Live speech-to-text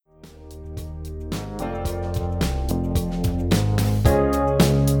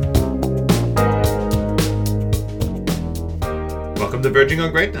Welcome to Verging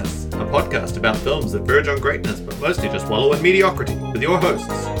on Greatness, a podcast about films that verge on greatness, but mostly just wallow in mediocrity, with your hosts,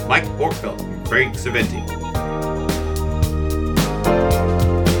 Mike Borkfeld and Craig Saventi.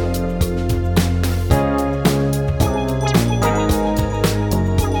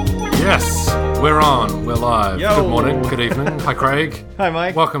 Yes, we're on. We're live. Yo. Good morning, good evening. Hi, Craig. Hi,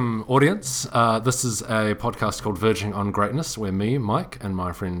 Mike. Welcome, audience. This is a podcast called Verging on Greatness, where me, Mike, and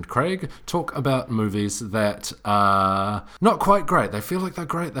my friend Craig talk about movies that are not quite great. They feel like they're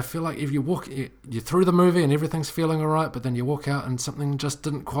great. They feel like if you walk, you're through the movie and everything's feeling all right, but then you walk out and something just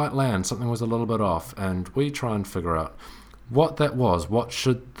didn't quite land. Something was a little bit off, and we try and figure out what that was. What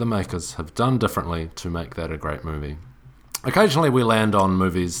should the makers have done differently to make that a great movie? Occasionally we land on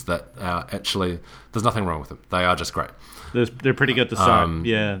movies that actually, there's nothing wrong with them. They are just great. They're pretty good to start.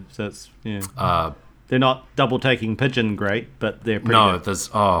 So it's they're not double taking pigeon great, but they're pretty good. There's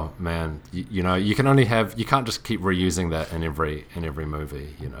you know, you can't just keep reusing that in every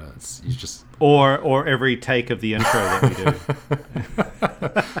movie. You know, you just or every take of the intro that we do.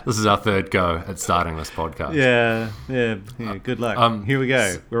 This is our third go at starting this podcast. Yeah. Good luck. Here we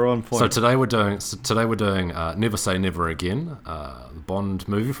go. We're on point. So today we're doing Never Say Never Again, the Bond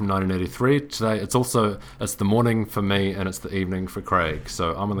movie from 1983. Today it's the morning for me and it's the evening for Craig.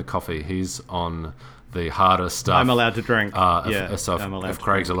 So I'm on the coffee. He's on the harder stuff. I'm allowed to drink. If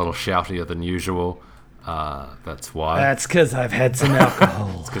Craig's a little shoutier than usual, that's why. That's because I've had some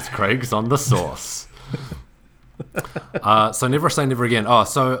alcohol. It's because Craig's on the sauce. So Never Say Never Again.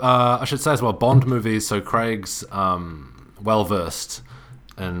 I should say as well, Bond movies. So Craig's well versed,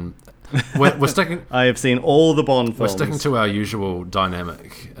 and we're sticking. I have seen all the Bond films. We're sticking to our usual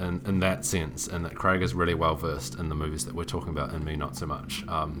dynamic in that sense, and that Craig is really well versed in the movies that we're talking about, and me not so much.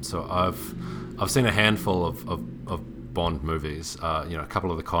 So I've seen a handful of Bond movies. A couple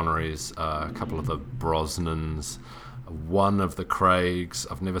of the Connerys, a couple of the Brosnans, one of the Craigs.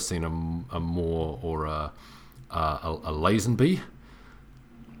 I've never seen a Moore or a Lazenby.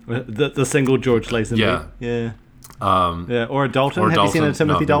 The single George Lazenby. Yeah. Or a Dalton. Have you seen a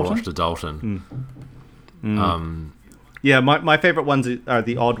Timothy Dalton? No, I've watched a Dalton. My favorite ones are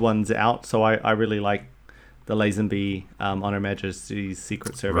the odd ones out. So I really like the Lazenby on Her Majesty's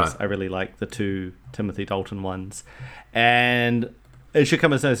Secret Service. Right. I really like the two Timothy Dalton ones, and it should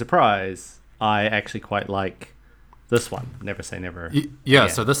come as no surprise, I actually quite like this one. Never Say Never.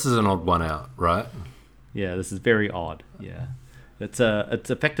 So this is an odd one out, right? Yeah, this is very odd. Yeah. It's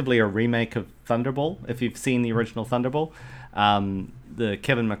effectively a remake of Thunderball, if you've seen the original Thunderball. The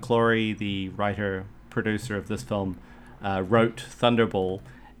Kevin McClory, the writer-producer of this film, wrote Thunderball,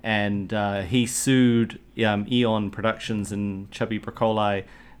 and he sued Eon Productions and Chubby Broccoli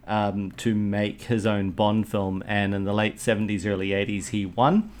to make his own Bond film, and in the late 70s, early 80s, he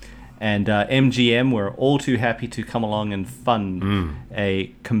won. And MGM were all too happy to come along and fund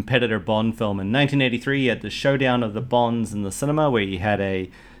a competitor Bond film. In 1983, you had the showdown of the Bonds in the cinema, where you had a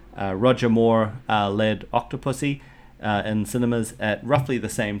Roger Moore-led Octopussy in cinemas at roughly the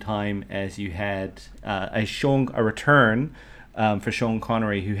same time as you had a return for Sean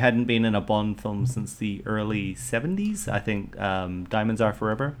Connery, who hadn't been in a Bond film since the early 70s. I think Diamonds Are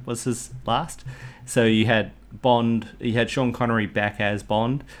Forever was his last. So you had Sean Connery back as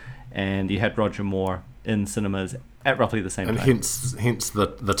Bond, and you had Roger Moore in cinemas at roughly the same time. And hence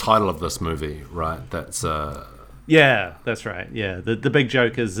the title of this movie, right? That's Yeah, that's right. Yeah, the big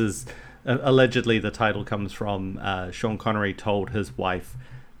joke is allegedly the title comes from Sean Connery told his wife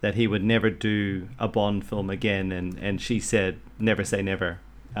that he would never do a Bond film again, and she said never say never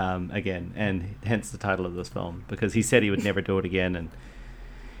again, and hence the title of this film, because he said he would never do it again, and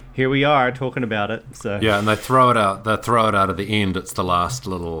here we are talking about it. So yeah, and they throw it out at the end. It's the last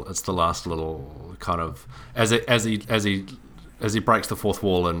little kind of as he breaks the fourth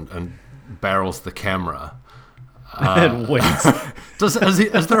wall and barrels the camera. And winks.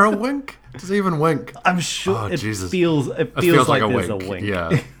 Is there a wink? Does he even wink? I'm sure it Jesus. feels like there's a wink.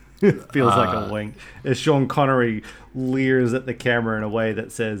 Yeah. It feels like a wink. As Sean Connery leers at the camera in a way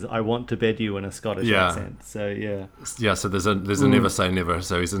that says, "I want to bed you" in a Scottish accent. So yeah. So there's a never say never.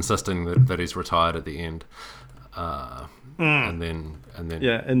 So he's insisting that he's retired at the end, and then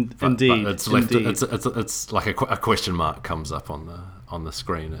indeed, but it's left. It's like a question mark comes up on the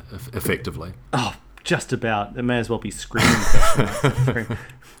screen, effectively. Oh, just about. It may as well be screaming.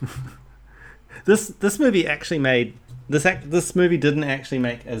 This movie actually made this movie didn't actually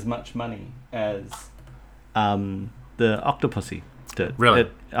make as much money as the Octopussy did. Really?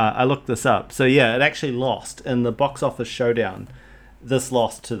 I looked this up. So yeah, it actually lost in the box office showdown. This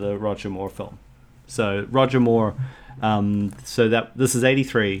lost to the Roger Moore film. So Roger Moore, this is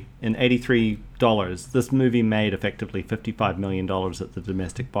 83. In 83, dollars. This movie made effectively $55 million at the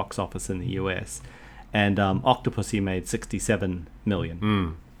domestic box office in the US, and Octopussy made $67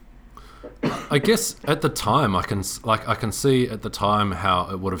 million. I guess at the time, I can see at the time how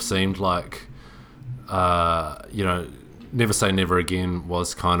it would have seemed like, Never Say Never Again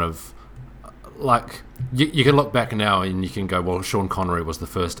was kind of like, you can look back now and you can go, well, Sean Connery was the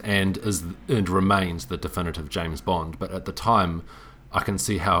first and remains the definitive James Bond. But at the time, I can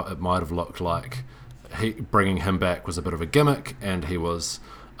see how it might have looked like bringing him back was a bit of a gimmick, and he was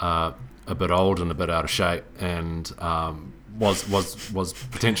a bit old and a bit out of shape, and was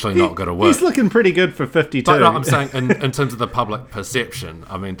potentially not going to work. He's looking pretty good for 52. But no, I'm saying in terms of the public perception,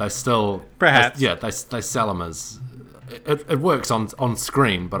 I mean, they still perhaps they sell him as it works on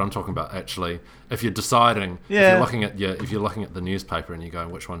screen, but I'm talking about actually if you're deciding if you're looking at the newspaper and you're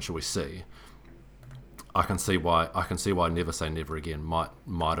going, which one should we see? I can see why Never Say Never Again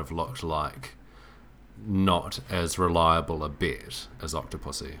might have looked like not as reliable a bet as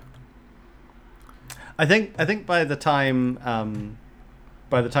Octopussy. I think by the time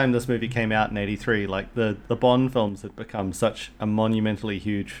this movie came out in '83, like the Bond films had become such a monumentally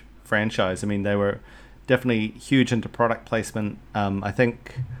huge franchise. I mean, they were definitely huge into product placement. I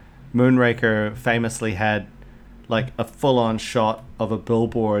think Moonraker famously had like a full-on shot of a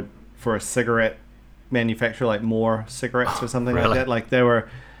billboard for a cigarette manufacturer, like More Cigarettes or something really? like that. Like they were,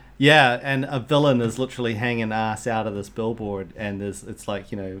 and a villain is literally hanging ass out of this billboard, and it's like,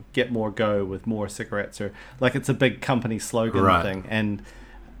 get more go with more cigarettes, or like it's a big company slogan thing. And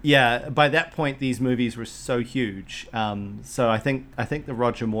by that point these movies were so huge. So I think the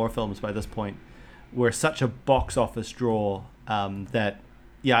Roger Moore films by this point were such a box office draw that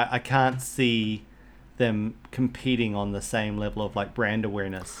I can't see them competing on the same level of like brand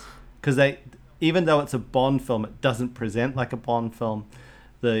awareness, because even though it's a Bond film, it doesn't present like a Bond film.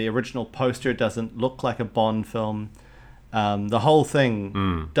 The original poster doesn't look like a Bond film. The whole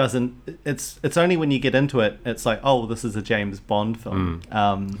thing doesn't. It's only when you get into it, it's like, oh, this is a James Bond film,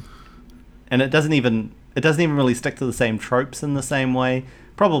 and it doesn't even really stick to the same tropes in the same way.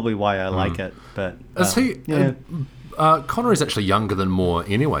 Probably why I like it. But is he? Connery's actually younger than Moore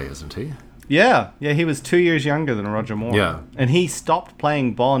anyway, isn't he? Yeah, he was 2 years younger than Roger Moore. Yeah. And he stopped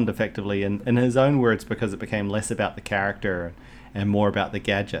playing Bond effectively, in his own words, because it became less about the character and more about the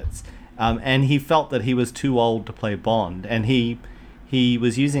gadgets. And he felt that he was too old to play Bond. And he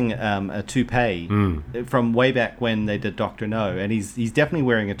was using a toupee from way back when they did Dr. No. And he's definitely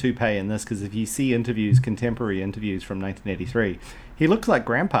wearing a toupee in this, because if you see contemporary interviews from 1983, he looks like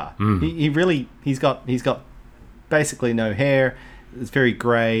Grandpa. He's got basically no hair. It's very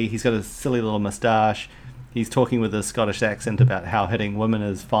grey. He's got a silly little moustache. He's talking with a Scottish accent about how hitting women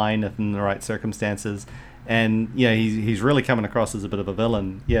is fine if in the right circumstances. And he's really coming across as a bit of a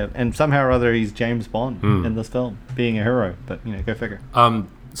villain. And somehow or other he's James Bond in this film, being a hero. But go figure.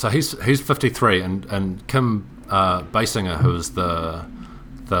 So he's 53, and Kim Basinger, who's the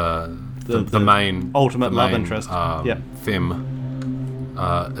main ultimate love interest, femme,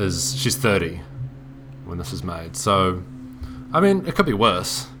 she's 30 when this is made. So I mean, it could be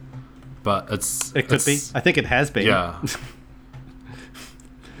worse, but it could be. I think it has been. Yeah.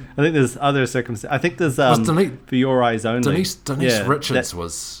 I think there's other circumstances. I think there's For Your Eyes Only. Denise Richards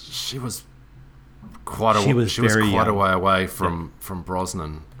was quite a way away from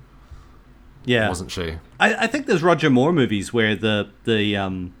Brosnan. Yeah, wasn't she? I think there's Roger Moore movies where the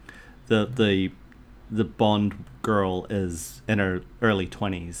Bond girl is in her early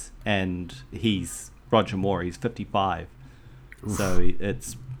 20s and he's Roger Moore. He's 55. Oof. So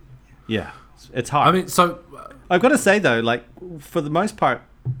it's hard. I mean, so I've got to say though, like for the most part,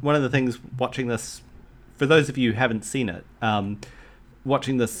 one of the things watching this, for those of you who haven't seen it,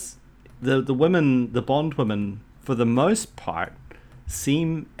 watching this, the Bond women, for the most part,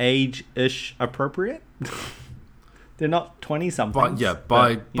 seem age-ish appropriate. They're not 20-somethings.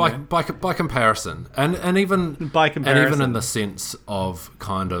 By comparison, and even by comparison, and even in the sense of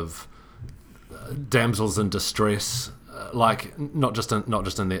kind of damsels in distress, like not just in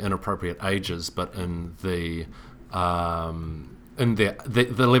their inappropriate ages, but in the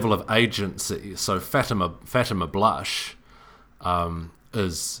level of agency. So Fatima Blush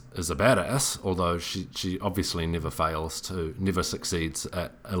is a badass, although she obviously never succeeds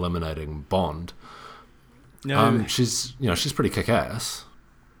at eliminating Bond. No. She's pretty kick-ass.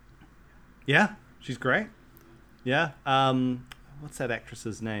 Yeah, she's great. Yeah. what's that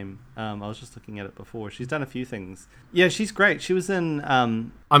actress's name? I was just looking at it before. She's done a few things. Yeah, she's great. She was in.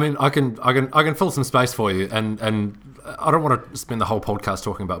 I mean, I can fill some space for you, and I don't want to spend the whole podcast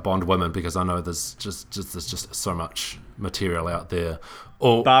talking about Bond women because I know there's just so much material out there.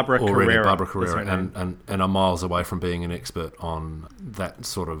 Barbara Carrera, and I'm miles away from being an expert on that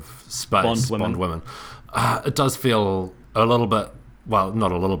sort of space. Bond women. It does feel a little bit, well,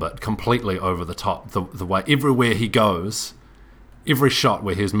 not a little bit, completely over the top. The way everywhere he goes, every shot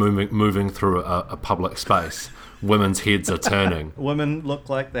where he's moving through a public space, women's heads are turning. Women look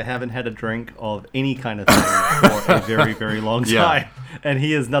like they haven't had a drink of any kind of thing for a very, very long time. And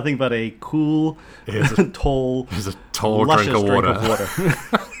he is nothing but a cool, tall drink of water.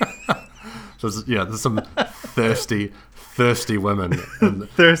 There's some thirsty women.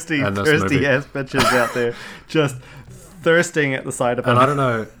 thirsty ass bitches out there just thirsting at the sight of him. And I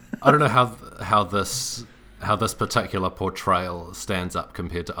don't know how this particular portrayal stands up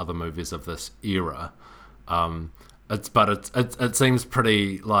compared to other movies of this era. It seems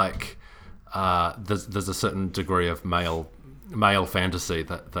pretty like there's a certain degree of male fantasy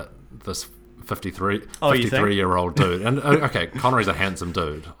that this 53-year-old dude, and okay, Connery's a handsome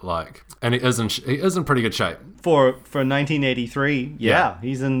dude, like, and he is in pretty good shape for 1983. Yeah,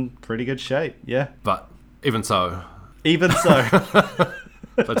 he's in pretty good shape. Yeah, but even so, they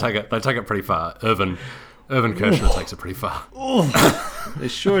take it pretty far. Irvin Kershner takes it pretty far. They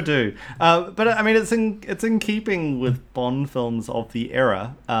sure do. But I mean, it's in keeping with Bond films of the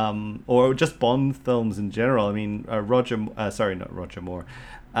era, or just Bond films in general. I mean,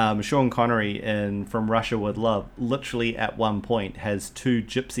 Sean Connery in From Russia with Love literally at one point has two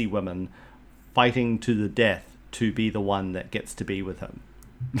gypsy women fighting to the death to be the one that gets to be with him.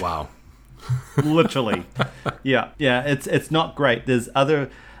 Wow. Literally. Yeah. It's not great. There's a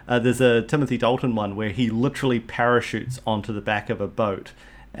Timothy Dalton one where he literally parachutes onto the back of a boat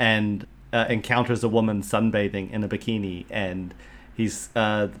and encounters a woman sunbathing in a bikini, and he's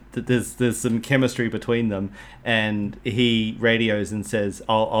there's some chemistry between them, and he radios and says,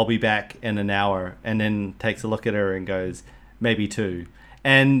 I'll be back in an hour, and then takes a look at her and goes, maybe two.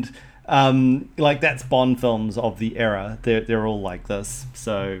 And that's Bond films of the era. They're all like this.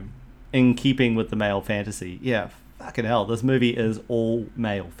 So in keeping with the male fantasy, fucking hell, this movie is all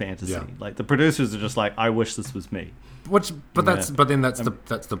male fantasy. Yeah. Like, the producers are just like, I wish this was me. That's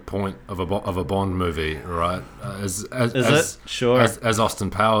the point of a Bond movie, right? As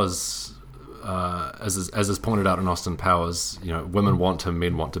Austin Powers, as is pointed out in Austin Powers, women want him,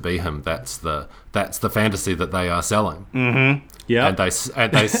 men want to be him. That's the fantasy that they are selling. Mm-hmm. Yeah, and they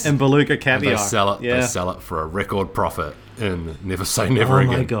and Beluga Caviar. They sell it. Yeah. They sell it for a record profit in Never Say Never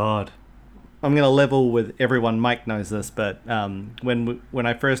Again. Oh my god. I'm going to level with everyone. Mike knows this, but when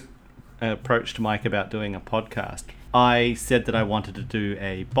I first approached Mike about doing a podcast, I said that I wanted to do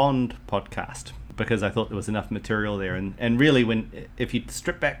a Bond podcast because I thought there was enough material there. And really, if you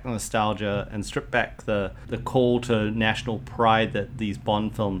strip back the nostalgia and strip back the call to national pride that these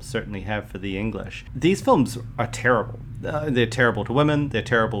Bond films certainly have for the English, these films are terrible. They're terrible to women. They're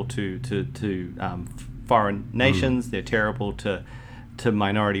terrible to foreign nations. They're terrible to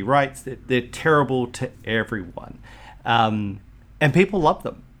minority rights. They're terrible to everyone, and people love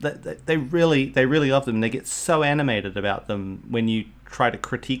them. They really love them. They get so animated about them when you try to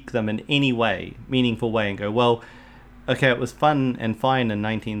critique them in any way, meaningful way, and go, well, okay, it was fun and fine in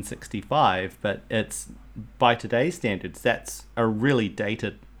 1965, but it's, by today's standards, that's a really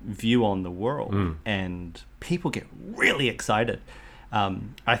dated view on the world, and people get really excited.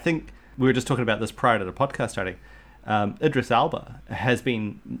 I think we were just talking about this prior to the podcast starting. Idris Elba has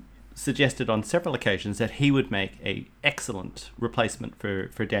been suggested on several occasions that he would make a excellent replacement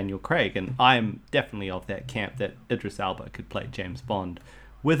for Daniel Craig, and I'm definitely of that camp that Idris Elba could play James Bond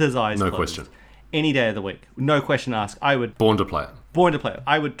with his eyes closed. No question. Any day of the week. No question asked. I would... Born to play it.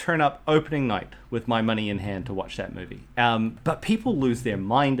 I would turn up opening night with my money in hand to watch that movie. But people lose their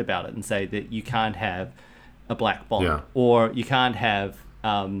mind about it and say that you can't have a black Bond, or you can't have...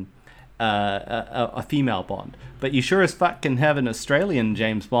 a female Bond, but you sure as fuck can have an Australian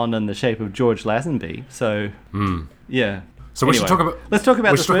James Bond in the shape of George Lazenby. So yeah. So anyway, let's talk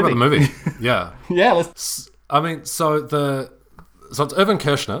about the movie. Yeah. Yeah. Let's. I mean, so it's Irvin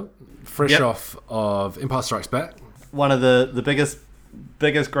Kershner, fresh off of Empire Strikes Back, one of the biggest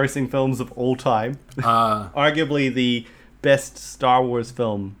grossing films of all time, arguably the best Star Wars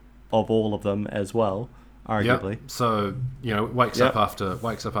film of all of them as well. Arguably. Yep. So wakes up after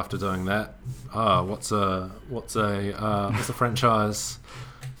doing that. What's a franchise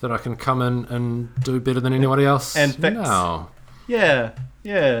that I can come in and do better than anybody else? And fix. No. Yeah.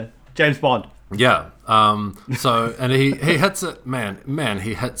 James Bond. Yeah. So and he hits it, man.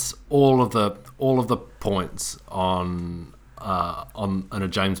 He hits all of the points on in a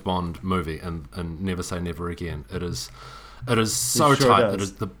James Bond movie, and Never Say Never Again. It is so tight.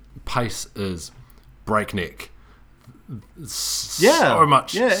 The pace is breakneck. So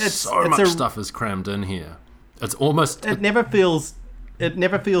much stuff is crammed in here. It's almost it never feels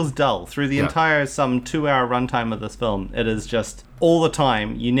dull through the entire some 2-hour runtime of this film. It is just all the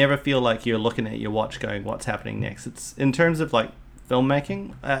time. You never feel like you're looking at your watch going, what's happening next? It's in terms of like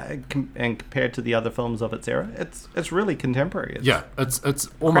filmmaking and compared to the other films of its era, it's really contemporary. It's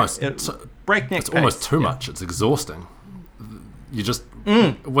almost breakneck. It's almost too much. It's exhausting. You just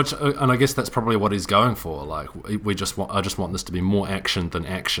which, and I guess that's probably what he's going for. Like I just want this to be more action than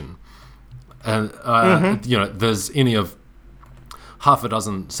action. And there's any of half a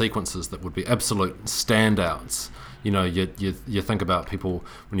dozen sequences that would be absolute standouts. You think about people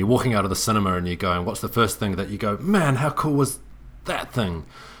when you're walking out of the cinema and you're going, what's the first thing that you go, man, how cool was that thing?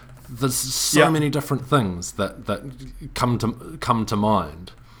 There's so many different things that come to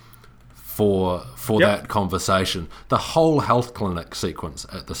mind for that conversation. The whole health clinic sequence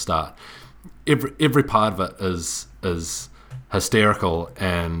at the start, every part of it is hysterical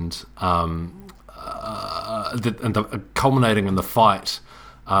and culminating in the fight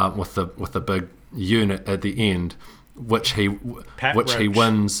with the big unit at the end, which he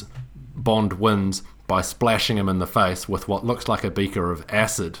wins. Bond wins by splashing him in the face with what looks like a beaker of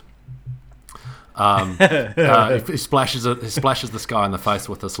acid. He splashes this guy in the face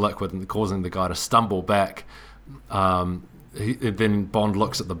with this liquid and causing the guy to stumble back. Then Bond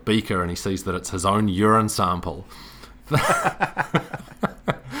looks at the beaker and he sees that it's his own urine sample. But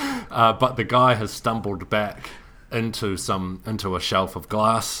the guy has stumbled back into a shelf of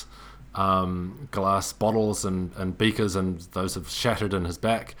glass bottles and beakers, and those have shattered in his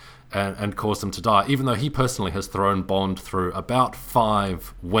back and caused him to die, even though he personally has thrown Bond through about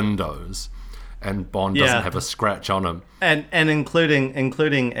 5 windows, and Bond doesn't have a scratch on him, and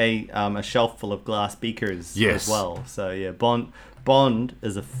including a shelf full of glass beakers as well. So Bond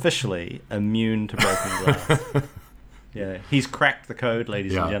is officially immune to broken glass. He's cracked the code,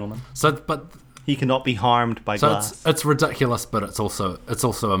 ladies and gentlemen. But he cannot be harmed by glass. It's ridiculous, but it's also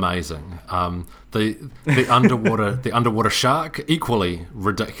amazing. The underwater shark, equally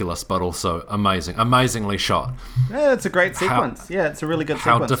ridiculous, but also amazingly shot. Yeah, it's a great sequence. It's a really good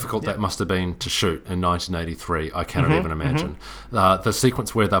sequence. How difficult that must have been to shoot in 1983, I cannot even imagine. The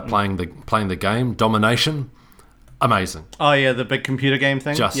sequence where they're playing the game Domination, amazing. Oh yeah, the big computer game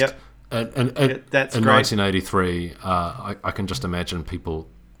thing. That's in great. 1983, I can just imagine people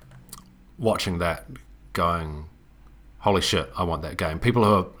watching that going, holy shit, I want that game. People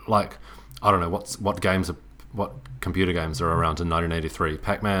who are like, I don't know what computer games are around in 1983.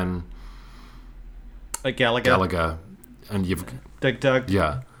 Pac-Man, Galaga, and you've Dig Dug,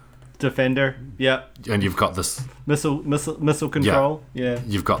 Defender, and you've got this missile control,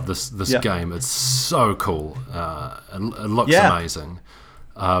 You've got this game. It's so cool. It looks amazing.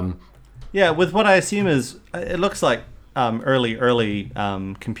 With what I assume is it looks like early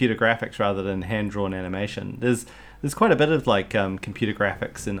computer graphics rather than hand-drawn animation. There's quite a bit of like computer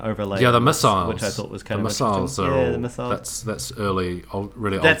graphics and overlay. Yeah, the missiles, which I thought was kind of missiles interesting. The missiles. That's early, old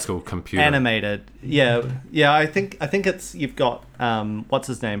school computer animated. Yeah. I think it's you've got what's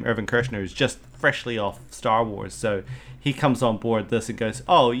his name, Irvin Kershner, who's just freshly off Star Wars, so he comes on board this and goes,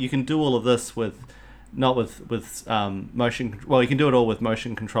 oh, you can do all of this with motion. Well, you can do it all with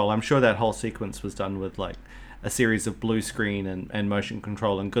motion control. I'm sure that whole sequence was done with like a series of blue screen and motion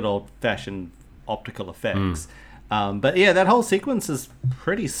control and good old fashioned optical effects. But that whole sequence is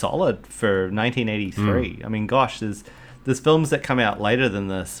pretty solid for 1983. I mean, gosh, there's films that come out later than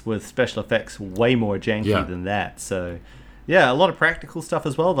this with special effects way more janky than that. So a lot of practical stuff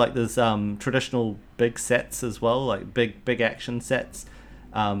as well. Like there's traditional big sets as well, like big action sets.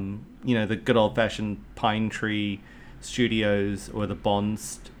 The good old fashioned Pine Tree Studios or the Bond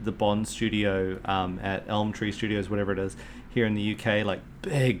studio at Elm Tree Studios, whatever it is, here in the UK, like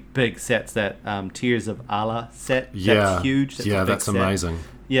big sets. That Tears of Allah set, that's huge. That's amazing.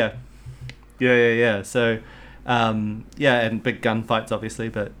 Yeah. So, and big gunfights, obviously,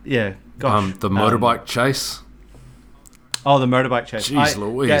 but gosh. The motorbike chase. Oh, the motorbike chase. Jeez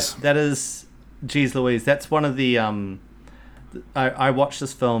Louise. That is, jeez Louise. That's one of the. I watched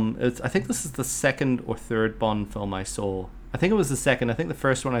this film. I think this is the second or third Bond film I saw. I think it was the second. I think the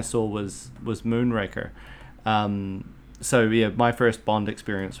first one I saw was Moonraker. My first Bond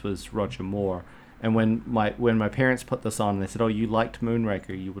experience was Roger Moore. And when my parents put this on, they said, "Oh, you liked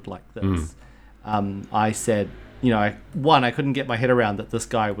Moonraker, you would like this." I said, I couldn't get my head around that this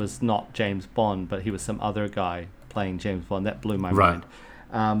guy was not James Bond, but he was some other guy playing James Bond. That blew my mind.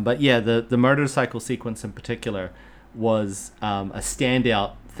 But yeah, the motorcycle sequence in particular was a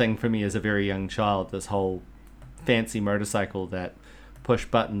standout thing for me as a very young child. This whole fancy motorcycle that push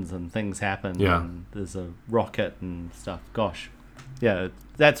buttons and things happen. Yeah. And there's a rocket and stuff. Gosh. Yeah,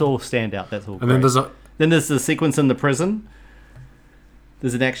 that's all standout. That's all And great. then There's the sequence in the prison.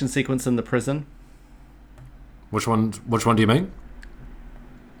 There's an action sequence in the prison. which one do you mean?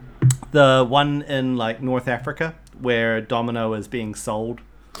 The one in like North Africa where Domino is being sold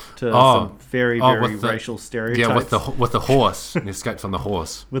to some very with the- racial stereotypes. Yeah, with the horse. He escapes on the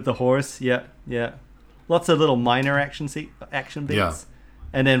horse. With the horse, yeah. Lots of little minor action beats. Yeah.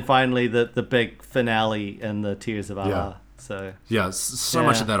 And then finally the big finale in the Tears of Allah. Yeah. So Yeah, so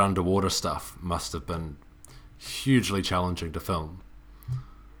much of that underwater stuff must have been hugely challenging to film.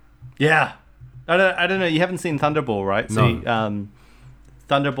 yeah. I don't know. You haven't seen Thunderball, right? No. So,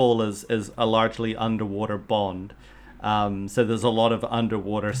 Thunderball is a largely underwater Bond. So there's a lot of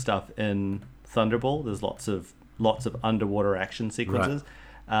underwater stuff in Thunderball. There's lots of underwater action sequences.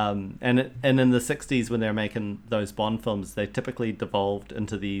 And in the 60s when they're making those Bond films, they typically devolved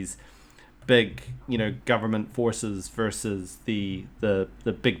into these big, government forces versus the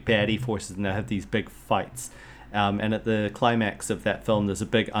big baddie forces, and they have these big fights. And at the climax of that film, there's a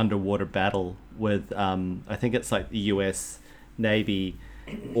big underwater battle with, I think it's like the U.S. Navy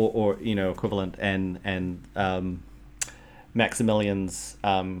or equivalent, and Maximilian's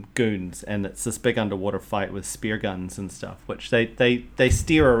goons, and it's this big underwater fight with spear guns and stuff, which they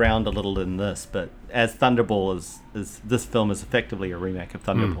steer around a little in this, but as Thunderball is this film is effectively a remake of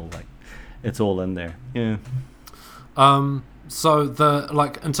Thunderball. Like, it's all in there. Yeah. So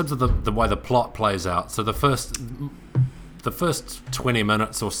in terms of the way the plot plays out, so the first 20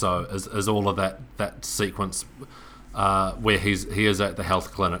 minutes or so is all of that sequence where he is at the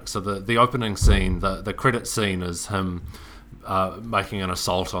health clinic. So the opening scene, the credit scene, is him making an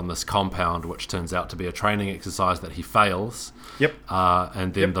assault on this compound, which turns out to be a training exercise that he fails. Yep.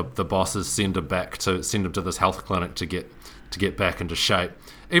 And then the bosses send him to this health clinic to get back into shape.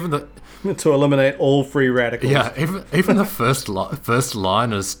 To eliminate all free radicals. Yeah, even the first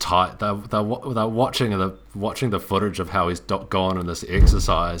line is tight. They're watching the footage of how he's gone in this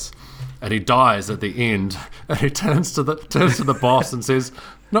exercise, and he dies at the end. And he turns to the boss and says,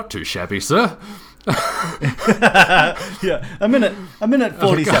 "Not too shabby, sir." Yeah, a minute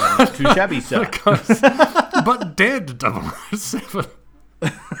 47. Not too shabby, sir. But dead, 007.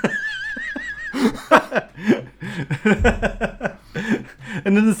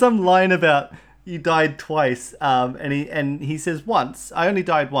 And then there's some line about you died twice, and he says once. I only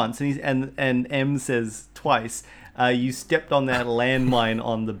died once, and M says twice. You stepped on that landmine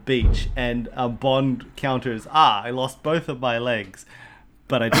on the beach, and Bond counters. I lost both of my legs,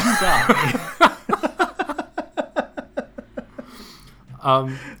 but I didn't die.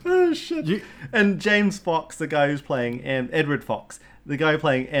 Oh shit! And James Fox, the guy who's playing M, Edward Fox, the guy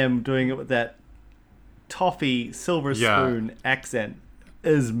playing M, doing it with that toffee silver spoon accent.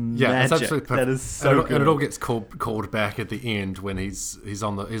 Is magic. It's absolutely perfect. That is so good. And it all gets called back at the end when he's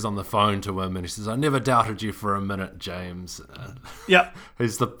on the phone to him, and he says, "I never doubted you for a minute, James." Yep.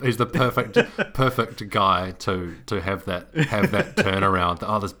 He's the perfect guy to have that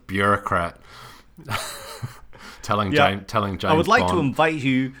turnaround. This bureaucrat telling James. I would like Bond, to invite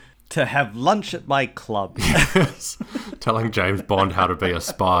you to have lunch at my club. Yes, telling James Bond how to be a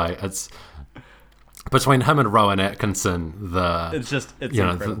spy. It's between him and Rowan Atkinson, it's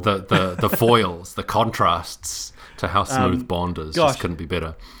incredible. the foils, the contrasts to how smooth Bond is, just couldn't be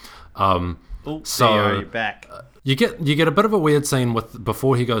better. So you're back. You get a bit of a weird scene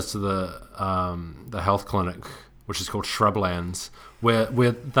before he goes to the health clinic, which is called Shrublands, where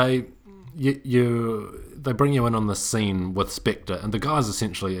they bring you in on the scene with Spectre, and the guy's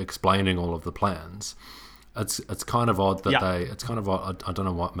essentially explaining all of the plans. It's kind of odd that I don't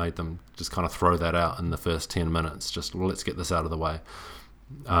know what made them just kind of throw that out in the first 10 minutes. Just, let's get this out of the way.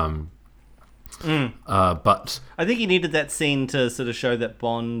 But I think you needed that scene to sort of show that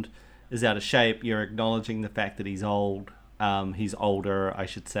Bond is out of shape. You're acknowledging the fact that he's old. He's older, I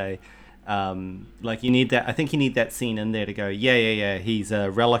should say. You need that. I think you need that scene in there to go, yeah. He's a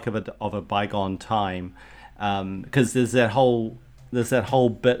relic of a bygone time. Because there's that whole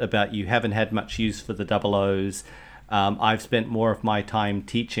bit about you haven't had much use for the 00s. I've spent more of my time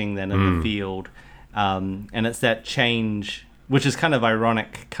teaching than in the field. And it's that change, which is kind of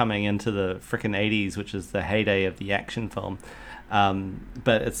ironic coming into the frickin' 80s, which is the heyday of the action film.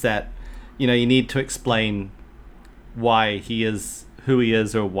 But it's that, you need to explain why he is who he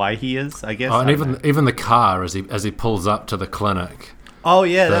is or why he is, I guess. Oh, and even the car as he pulls up to the clinic. Oh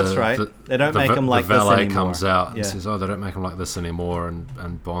yeah, that's right. They don't make him like the this valet anymore. comes out and Yeah. says, "Oh, they don't make him like this anymore."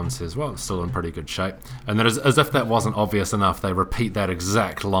 And Bond says, "Well, it's still in pretty good shape." And then, as if that wasn't obvious enough, they repeat that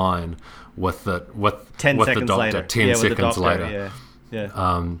exact line with the 10 with seconds the doctor. later. 10 with the seconds doctor, later.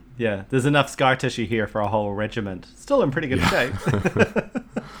 Yeah. Yeah. There's enough scar tissue here for a whole regiment. Still in pretty good shape.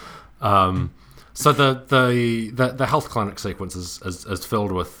 So the health clinic sequence is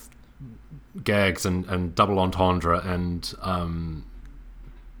filled with gags and double entendre and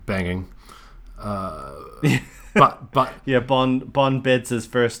banging. But Yeah, Bond beds his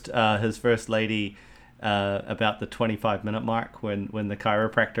first lady about the 25-minute mark when the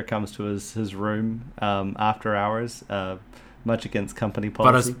chiropractor comes to his room after hours, much against company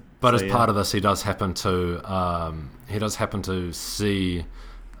policy. But as part of this, he does happen to see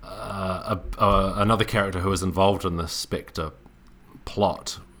another character who is involved in the Spectre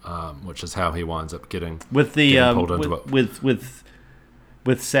plot, which is how he winds up getting pulled into it.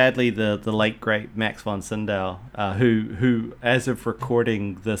 With sadly the late great Max von Sydow, who as of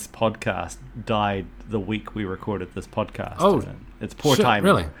recording this podcast died the week we recorded this podcast. Oh, it's poor shit, timing.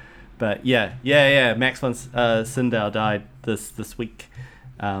 really? But yeah. Max von Sydow died this week,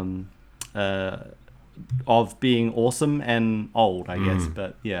 of being awesome and old, I guess.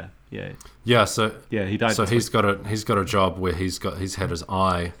 But yeah. So he died. So this week. he's got a job where he's had his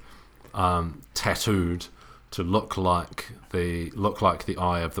eye tattooed to look like the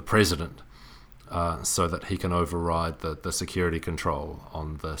eye of the president, so that he can override the security control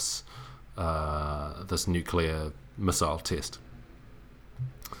on this nuclear missile test.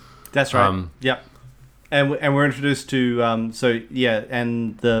 That's right. Yep. And we're introduced to and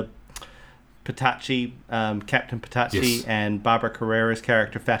the Patachi, Captain Patachi, Yes. and Barbara Carrera's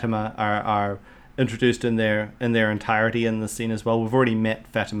character Fatima are introduced in their entirety in the scene as well. We've already met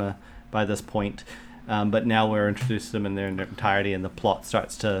Fatima by this point, but now we're introduced to them in their entirety, and the plot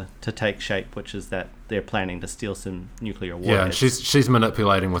starts to take shape, which is that they're planning to steal some nuclear warheads. Yeah, she's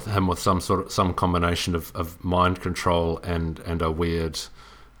manipulating with him with some combination of mind control and a weird,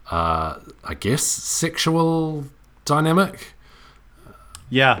 I guess, sexual dynamic.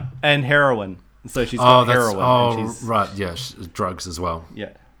 Yeah, and heroin. So she's got heroin. And she's, right, yeah, drugs as well.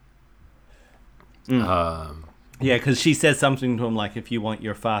 Yeah. Yeah, because she says something to him like, if you want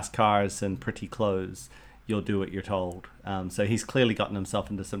your fast cars and pretty clothes, you'll do what you're told. So he's clearly gotten himself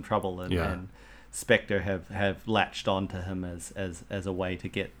into some trouble, and Spectre have latched onto him as a way to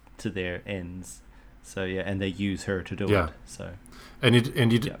get to their ends. So yeah, and they use her to do it. So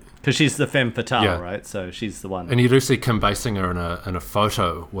because she's the femme fatale, right? So she's the one. And you do see Kim Basinger in a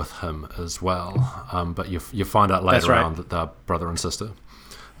photo with him as well. But you find out later on that they're brother and sister.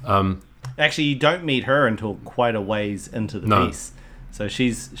 Actually, you don't meet her until quite a ways into the piece. So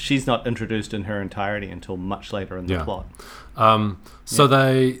she's not introduced in her entirety until much later in the plot. So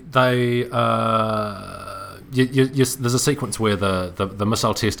there's a sequence where the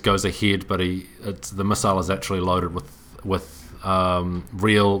missile test goes ahead, but the missile is actually loaded with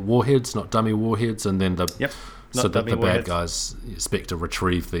real warheads, not dummy warheads, and then the bad guys, Spectre,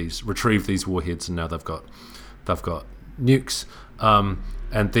 retrieve these warheads, and now they've got nukes.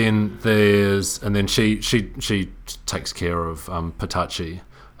 And then she takes care of Patachi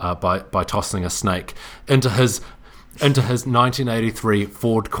by tossing a snake into his 1983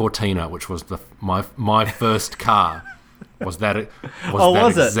 Ford Cortina, which was my first car. Was that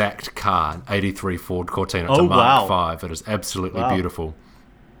exact car, an 83 Ford Cortina? It's a Mark V. It is absolutely beautiful.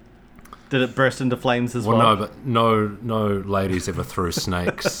 Did it burst into flames as well? Well, no, but no ladies ever threw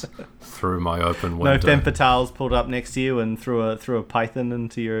snakes through my open window. No femme fatales pulled up next to you and threw a python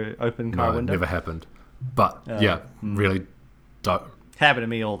into your open car window? No, never happened. But really dope. Happened to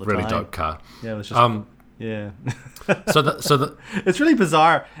me all the time. Really dope car. Yeah, it was just yeah. So it's really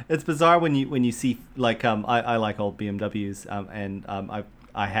bizarre. It's bizarre when you see like I like old BMWs and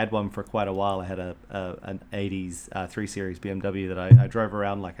I had one for quite a while. I had an 80s 3 Series BMW that I drove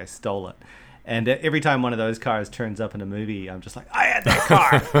around like I stole it. And every time one of those cars turns up in a movie, I'm just like, I had that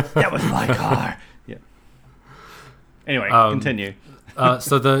car. That was my car. Yeah. Anyway, continue.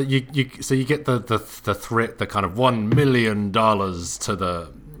 So you get the threat, the kind of $1 million to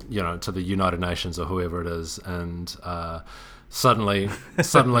the United Nations or whoever it is, and suddenly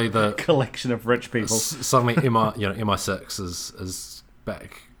the collection of rich people. Suddenly MI6 is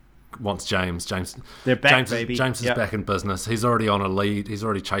back. Wants James. They're back, baby. James is back in business. He's already on a lead. He's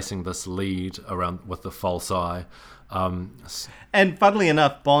already chasing this lead around with the false eye. And funnily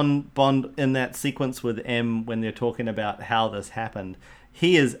enough, Bond in that sequence with M when they're talking about how this happened,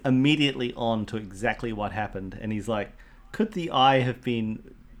 he is immediately on to exactly what happened, and he's like, could the eye have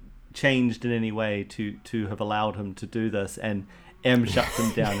been changed in any way to have allowed him to do this? And M shuts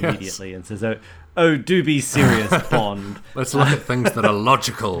him down immediately and says, "Oh, do be serious, Bond. Let's look at things that are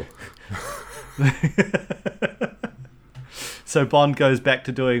logical." So Bond goes back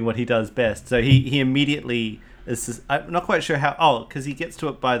to doing what he does best. So he immediately is. I'm not quite sure how. Oh, because he gets to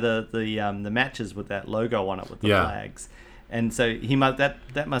it by the matches with that logo on it with the flags, and so he must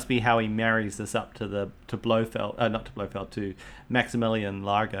that must be how he marries this up to Blofeld, not to Blofeld, to Maximilian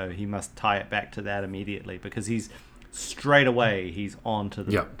Largo. He must tie it back to that immediately because he's straight away he's on to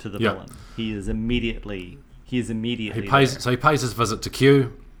the villain. He immediately pays. So he pays his visit to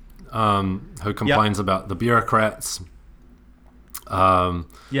Q, who complains about the bureaucrats. So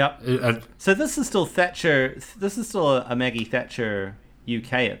this is still Thatcher. This is still a Maggie Thatcher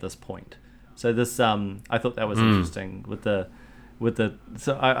UK at this point. So this, I thought that was interesting with the.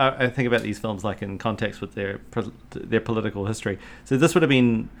 So I think about these films like in context with their political history. So this would have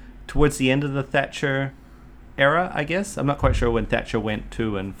been towards the end of the Thatcher era, I guess. I'm not quite sure when Thatcher went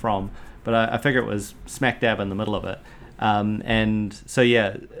to and from, but I figure it was smack dab in the middle of it. And so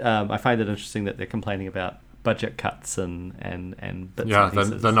I find it interesting that they're complaining about budget cuts and bits and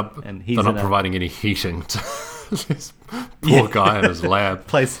pieces. They're not providing any heating to this poor guy in his lab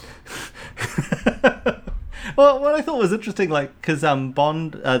place. Well, what I thought was interesting, like, because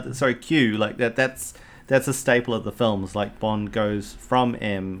Q, like that's a staple of the films. Like Bond goes from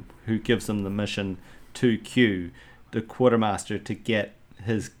M, who gives him the mission, to Q, the quartermaster, to get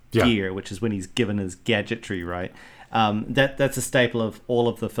his gear, which is when he's given his gadgetry, right? That's a staple of all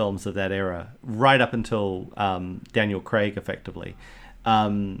of the films of that era, right up until Daniel Craig, effectively.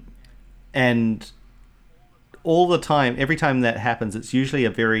 And all the time, every time that happens, it's usually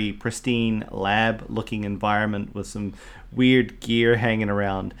a very pristine lab-looking environment with some weird gear hanging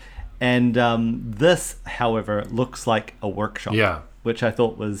around. And this, however, looks like a workshop, which I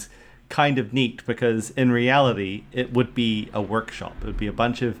thought was kind of neat because in reality, it would be a workshop. It would be a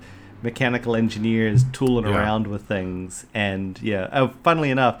bunch of mechanical engineers tooling around with things. And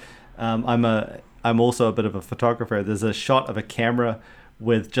funnily enough, I'm also a bit of a photographer. There's a shot of a camera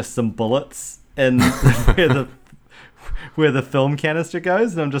with just some bullets in where the film canister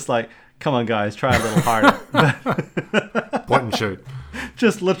goes, and I'm just like, come on guys, try a little harder. Point and shoot.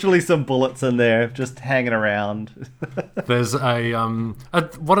 Just literally some bullets in there, just hanging around. There's one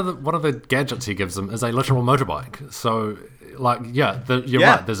of the gadgets he gives them is a literal motorbike. So, like, you're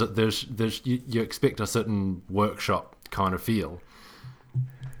right. There's you expect a certain workshop kind of feel.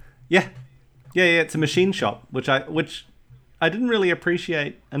 Yeah. It's a machine shop, which I didn't really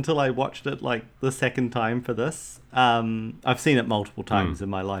appreciate until I watched it like the second time for this. I've seen it multiple times in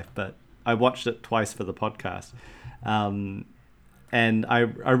my life, but I watched it twice for the podcast. And I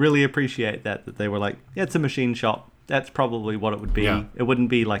really appreciate that they were like, yeah, it's a machine shop. That's probably what it would be. Yeah. It wouldn't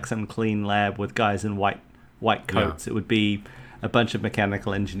be like some clean lab with guys in white coats. Yeah. It would be a bunch of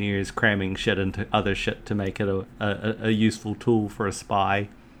mechanical engineers cramming shit into other shit to make it a useful tool for a spy.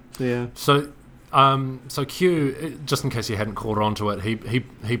 So, yeah. So Q, just in case you hadn't caught on to it,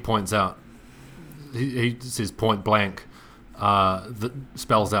 he points out, he says point blank, that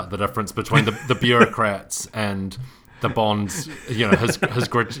spells out the difference between the bureaucrats and the Bond's, his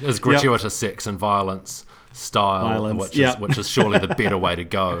gratuitous sex and violence style, which is surely the better way to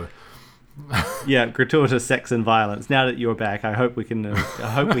go. Yeah, gratuitous sex and violence. Now that you're back, I hope we can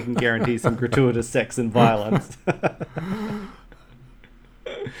guarantee some gratuitous sex and violence.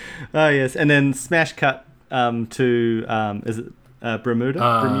 Oh yes, and then smash cut to is it Bermuda?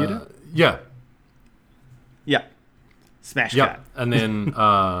 Bermuda? Yeah. Smash cut, and then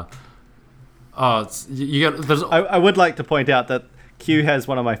I would like to point out that Q has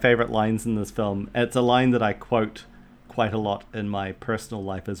one of my favorite lines in this film. It's a line that I quote quite a lot in my personal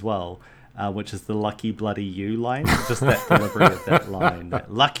life as well, which is the "lucky bloody you" line. Just that delivery of that line,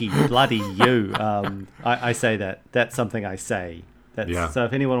 that "lucky bloody you." I say that. That's something I say. So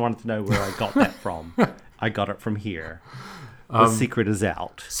if anyone wanted to know where I got that from, I got it from here. The secret is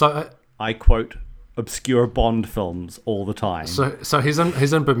out. So I quote obscure Bond films all the time. So he's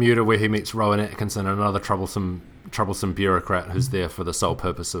in Bermuda where he meets Rowan Atkinson, another troublesome bureaucrat who's there for the sole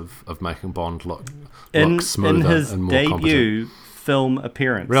purpose of making Bond look smoother in his and more debut competent. Film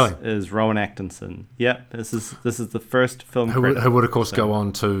appearance. Really? Is Rowan Atkinson. Yep, this is the first film who would of course go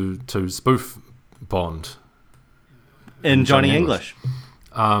on to spoof Bond in Johnny English.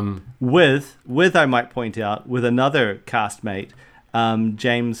 With I might point out, with another castmate,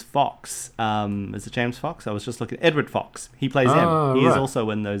 James Fox. Is it James Fox? I was just looking. Edward Fox. He plays him. He is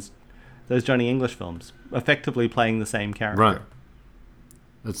also in those Johnny English films, effectively playing the same character. Right.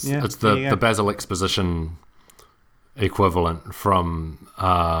 It's the Basil Exposition equivalent from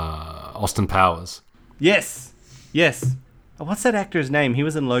Austin Powers. Yes. What's that actor's name? He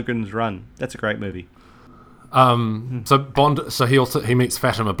was in Logan's Run. That's a great movie. So Bond. So he meets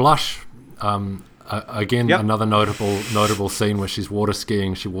Fatima Blush. Again, another notable scene where she's water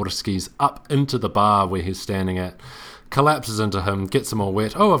skiing. She water skis up into the bar where he's standing at, collapses into him, gets him all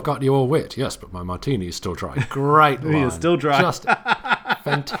wet. Oh, I've got you all wet. Yes, but my martini is still dry. Great line. It's still dry. Just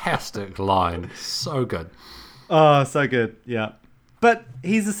fantastic line. So good. Oh, so good. Yeah. But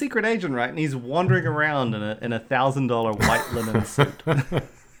he's a secret agent, right? And he's wandering around in a $1,000 white linen suit.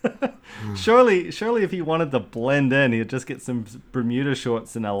 Surely, if he wanted to blend in, he'd just get some Bermuda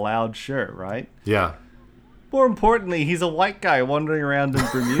shorts and a loud shirt, right? Yeah. More importantly, he's a white guy wandering around in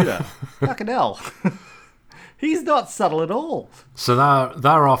Bermuda. Fucking hell. He's not subtle at all. So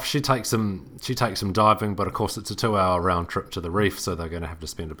they're off. She takes him diving, but of course it's a 2-hour round trip to the reef, so they're going to have to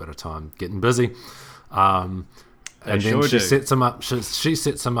spend a bit of time getting busy. And then she sets him up. She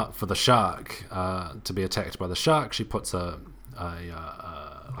sets him up for the shark to be attacked by the shark. She puts a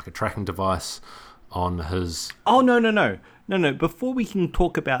tracking device on his. Oh no! Before we can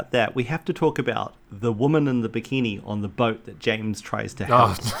talk about that, we have to talk about the woman in the bikini on the boat that James tries to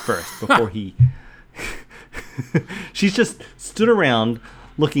help first before he. She's just stood around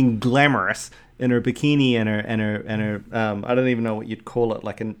looking glamorous in her bikini and her I don't even know what you'd call it,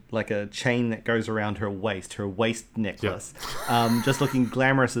 like a chain that goes around her waist necklace. Yep. Just looking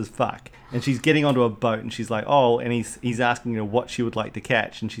glamorous as fuck. And she's getting onto a boat and she's like, oh, and he's asking her what she would like to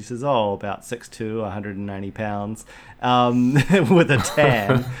catch, and she says, oh, about 6'2", 190 pounds, with a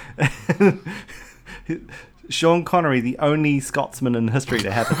tan. Sean Connery, the only Scotsman in history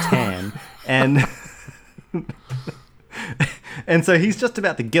to have a tan, and so he's just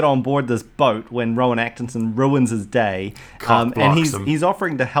about to get on board this boat when Rowan Atkinson ruins his day, and he's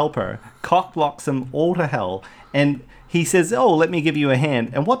offering to help her, cock blocks him all to hell, and he says, oh, let me give you a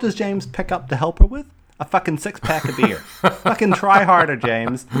hand. And what does James pick up to help her with? A fucking 6-pack of beer. Fucking try harder,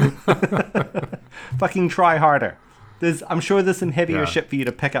 James. Fucking try harder. I'm sure there's some heavier shit for you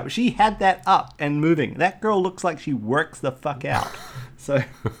to pick up. She had that up and moving. That girl looks like she works the fuck out. So,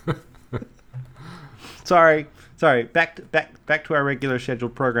 sorry. Back to our regular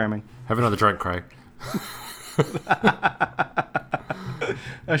scheduled programming. Have another drink, Craig.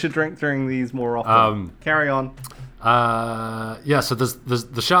 I should drink during these more often. Carry on. So there's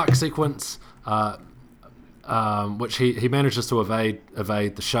the shark sequence, which he manages to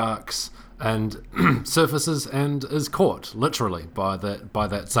evade the sharks and surfaces and is caught literally by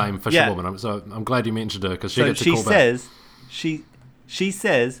that same fisherwoman. So I'm glad you mentioned her because she gets a call back. She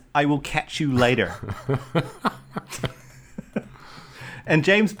says, "I will catch you later." And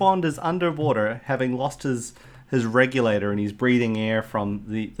James Bond is underwater, having lost his regulator, and he's breathing air from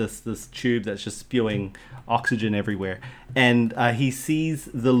this tube that's just spewing oxygen everywhere. And he sees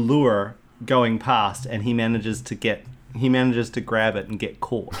the lure going past, and he manages to grab it and get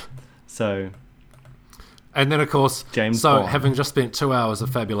caught. So, and then of course, James Bond, having just spent 2 hours of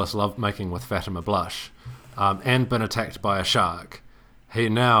fabulous lovemaking with Fatima Blush, and been attacked by a shark, he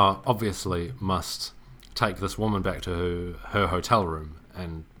now obviously must take this woman back to her hotel room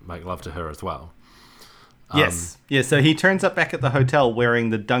and make love to her as well. Yes. So he turns up back at the hotel wearing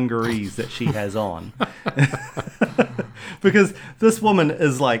the dungarees that she has on. Because this woman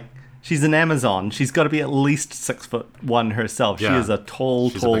is like, she's an Amazon. She's got to be at least 6'1" herself. Yeah. She is a tall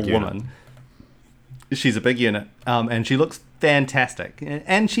woman. She's a big unit. And she looks fantastic.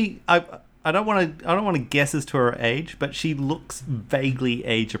 And I don't want to guess as to her age, but she looks vaguely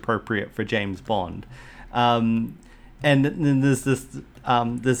age appropriate for James Bond. And then there's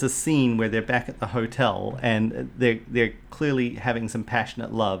a scene where they're back at the hotel and they're clearly having some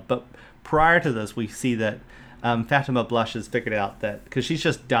passionate love. But prior to this, we see that Fatima Blush has figured out that, because she's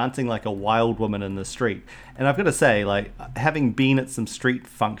just dancing like a wild woman in the street. And I've got to say, like, having been at some street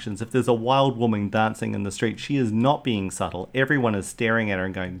functions, if there's a wild woman dancing in the street, she is not being subtle. Everyone is staring at her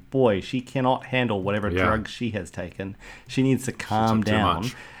and going, boy, she cannot handle whatever drugs she has taken. She needs to calm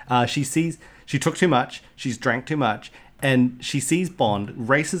down. She took too much. She's drank too much. And she sees Bond,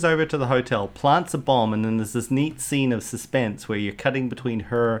 races over to the hotel, plants a bomb, and then there's this neat scene of suspense where you're cutting between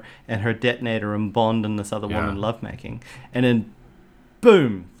her and her detonator and Bond and this other woman lovemaking. And then,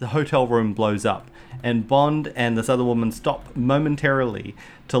 boom, the hotel room blows up. And Bond and this other woman stop momentarily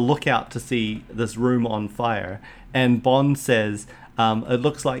to look out to see this room on fire. And Bond says, it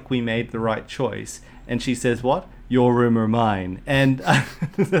looks like we made the right choice. And she says, what? Your room or mine. And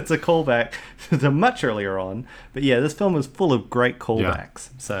that's a callback to much earlier on. But yeah, this film is full of great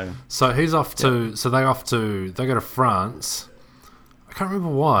callbacks. So he's off to, so they go to France. I can't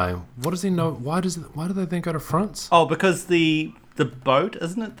remember why. What does he know? Why do they then go to France? Oh, because the boat,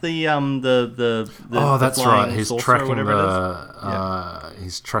 isn't it? The Oh, that's flying right. He's saucer or tracking whatever it is.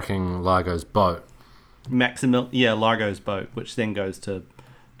 he's tracking Largo's boat. Largo's boat, which then goes to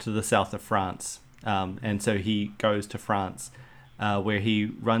the south of France, and so he goes to France, where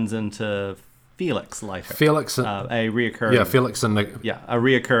he runs into Felix later. Felix, a reoccurring Felix and a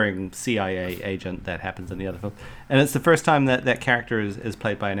reoccurring CIA agent that happens in the other film, and it's the first time that character is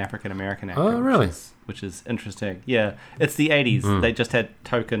played by an African American actor. Oh, really? Which is interesting. Yeah, it's the 80s. They just had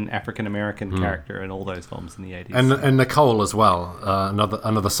token African American character in all those films in the 80s. And Nicole as well,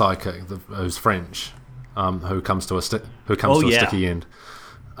 another sidekick who's French, who comes to a sticky end.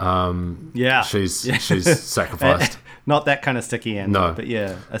 She's sacrificed. Not that kind of sticky end. No, but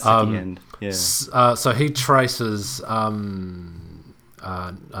a sticky end. Yeah. So he traces Domino, Kim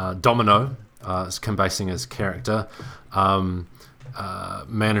Basinger's character.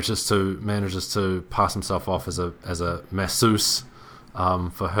 Manages to pass himself off as a masseuse.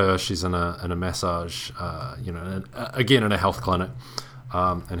 For her, she's in a massage, again in a health clinic,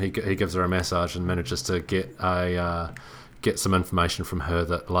 and he gives her a massage and manages to get some information from her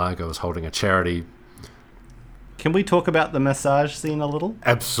that Largo is holding a charity. Can we talk about the massage scene a little?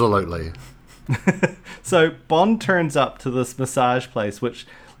 Absolutely. So Bond turns up to this massage place, which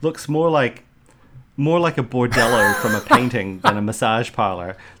looks more like a bordello from a painting than a massage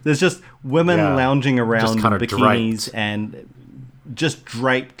parlor. There's just women lounging around in bikinis and just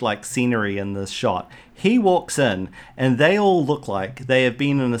draped like scenery in this shot. He walks in and they all look like they have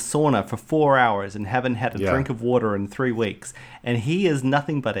been in a sauna for 4 hours and haven't had a drink of water in 3 weeks. And he is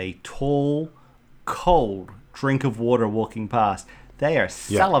nothing but a tall, cold drink of water walking past. They are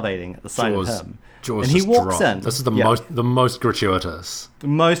salivating at the sight of him. Jaws and he walks in. This is the most gratuitous. The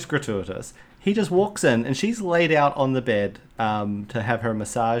most gratuitous. He just walks in, and she's laid out on the bed to have her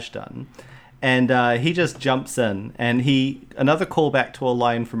massage done. And he just jumps in, and another callback to a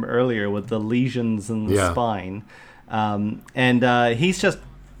line from earlier with the lesions in the spine. And he's just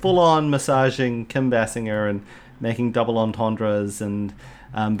full-on massaging Kim Basinger and making double entendres and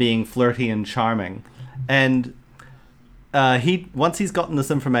being flirty and charming. And once he's gotten this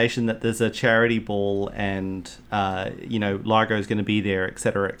information that there's a charity ball and Largo's going to be there,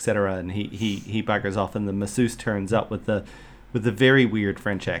 etc., and he buggers off, and the masseuse turns up with the very weird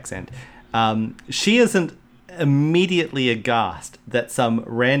French accent. She isn't immediately aghast that some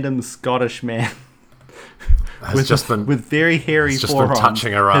random Scottish man with very hairy forearms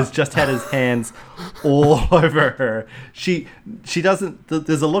has just had his hands all over her. She doesn't.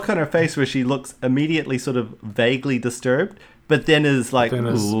 There's a look on her face where she looks immediately sort of vaguely disturbed, but then is like,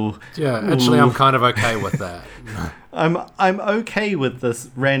 ooh. Actually, I'm kind of okay with that. I'm okay with this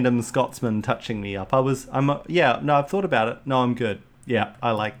random Scotsman touching me up. I've thought about it. No, I'm good. Yeah,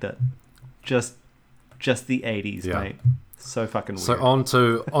 I liked it. Just the 80s, mate. So fucking weird. So on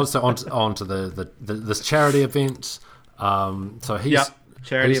to the this charity event. So he's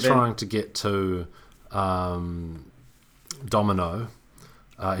trying to get to Domino.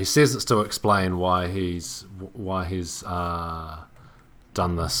 He says it's to explain why he's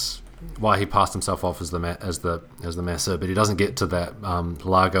done this, why he passed himself off as the masseur, but he doesn't get to that.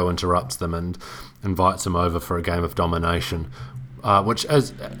 Largo interrupts them and invites him over for a game of domination. Which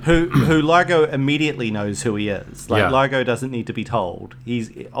is who Largo immediately knows who he is. Largo doesn't need to be told.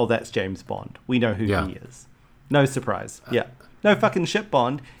 That's James Bond. We know who he is. No surprise. No fucking shit,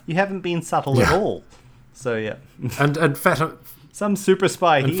 Bond. You haven't been subtle at all. So and Fatima, some super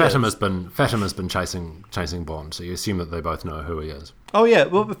spy. And Fatima's been chasing Bond. So you assume that they both know who he is. Oh yeah.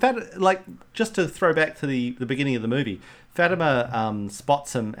 Well, just to throw back to the beginning of the movie, Fatima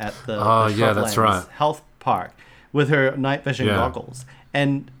spots him at the that's right, health park with her night vision goggles,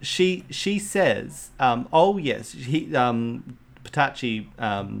 and she says, "Oh yes," Patachi,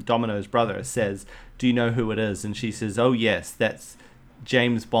 Domino's brother, says, "Do you know who it is?" And she says, "Oh yes, that's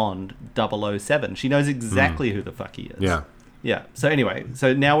James Bond 007." She knows exactly who the fuck he is. Yeah. So anyway,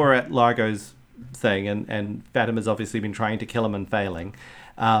 now we're at Largo's thing, and Fatima's obviously been trying to kill him and failing,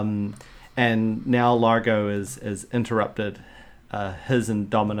 and now Largo is interrupted his and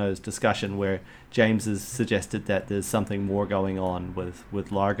Domino's discussion where James has suggested that there's something more going on with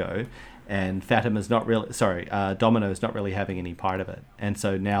Largo, and Domino's not really having any part of it, and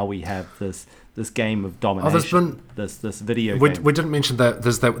so now we have this game of domination. This video game. We didn't mention that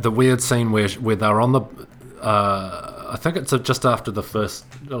there's the weird scene where they're on the. I think it's just after the first,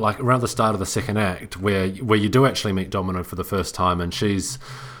 around the start of the second act, where you do actually meet Domino for the first time, and she's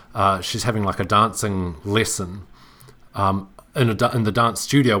having a dancing lesson. in the dance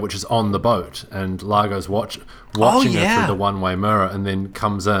studio, which is on the boat, and Largo's watching her through the one-way mirror, and then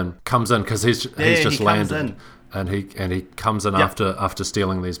comes in because he's just landed, and he comes in after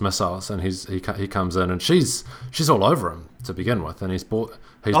stealing these missiles, and he comes in, and she's all over him to begin with, and he's bought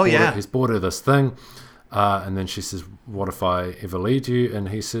her this thing, and then she says, "What if I ever lead you?" And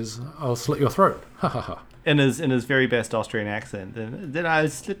he says, "I'll slit your throat." Ha ha ha. In his very best Austrian accent, then I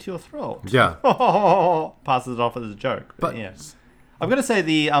slit your throat. Yeah. Passes it off as a joke. But yeah, I've got to say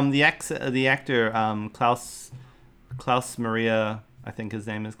the actor Klaus Maria, I think his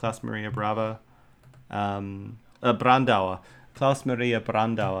name is Klaus Maria Brandauer. Klaus Maria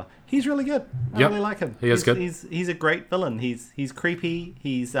Brandauer. He's really good. I really like him. He's good. He's a great villain. He's creepy.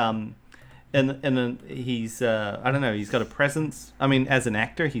 He's I don't know. He's got a presence. I mean, as an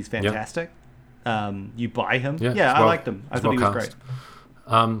actor, he's fantastic. You buy him. I liked him. I thought he was great.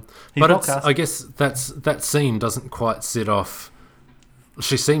 But I guess that scene doesn't quite set off.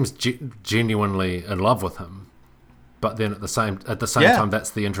 She seems genuinely in love with him, but then at the same time,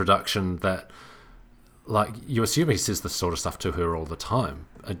 that's the introduction that, like, you assume he says this sort of stuff to her all the time,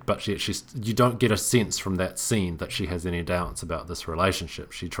 but you don't get a sense from that scene that she has any doubts about this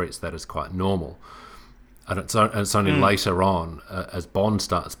relationship. She treats that as quite normal, and it's only later on, as Bond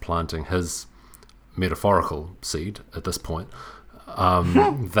starts planting his metaphorical seed at this point,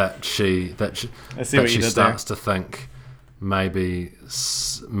 that she starts to think maybe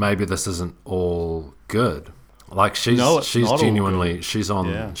this isn't all good. Like she's genuinely she's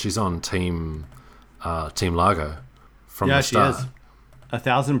on team Largo from the start. She is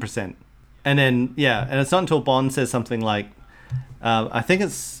 1,000%. And then and it's not until Bond says something like, I think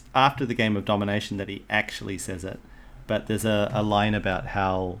it's after the Game of Domination that he actually says it, but there's a line about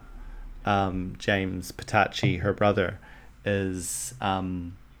how James Patachi, her brother, is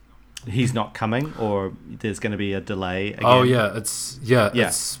he's not coming, or there's going to be a delay again.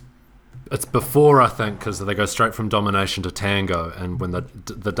 It's before, I think, because they go straight from Domination to Tango, and when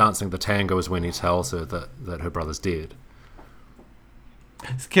the dancing the Tango is when he tells her that her brother's dead.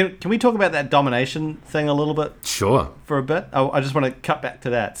 Can we talk about that Domination thing a little bit? Sure. For a bit? I just want to cut back to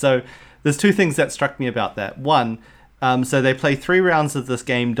that. So there's two things that struck me about that. One, so they play 3 rounds of this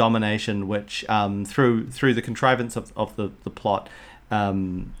game Domination, which through the contrivance of the plot,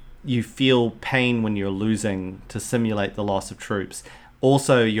 you feel pain when you're losing to simulate the loss of troops.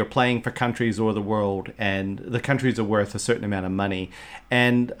 Also, you're playing for countries or the world, and the countries are worth a certain amount of money.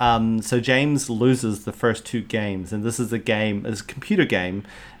 And so James loses the first 2 games, and this is a computer game,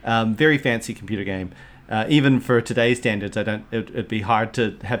 very fancy computer game. Even for today's standards, it'd be hard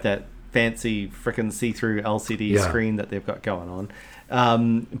to have that fancy frickin' see-through LCD screen that they've got going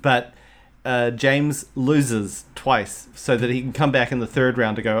on. But James loses twice so that he can come back in the 3rd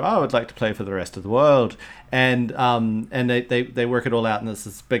round to go, I would like to play for the rest of the world. And they work it all out, and there's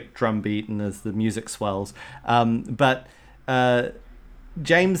this big drum beat, and as the music swells. But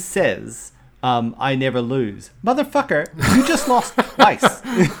James says, I never lose. Motherfucker, you just lost twice.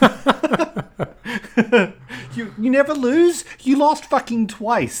 You never lose? You lost fucking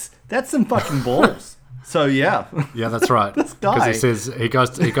twice. That's some fucking balls. So yeah, that's right. This guy, because he says he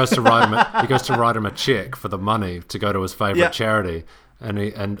goes to write him a check for the money to go to his favorite charity,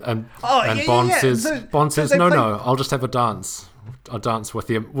 and Bond says no, I'll just have a dance with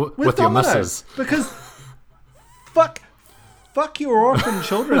your missus, because fuck your orphan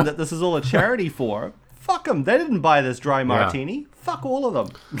children that this is all a charity for. Fuck them. They didn't buy this dry martini. Fuck all of them.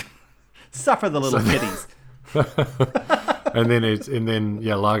 Suffer the little kiddies. And then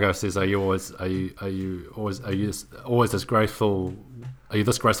Largo says, "Are you always this graceful? Are you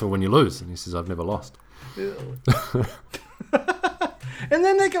this graceful when you lose?" And he says, "I've never lost." And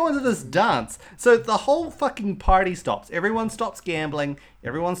then they go into this dance. So the whole fucking party stops. Everyone stops gambling.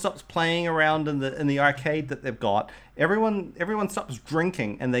 Everyone stops playing around in the arcade that they've got. Everyone stops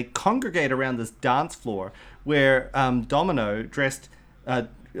drinking, and they congregate around this dance floor where Domino, dressed Kim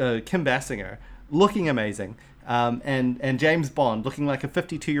Basinger, looking amazing. And James Bond, looking like a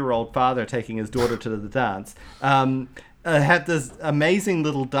 52-year-old father taking his daughter to the dance, had this amazing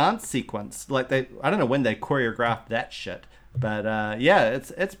little dance sequence. Like I don't know when they choreographed that shit, but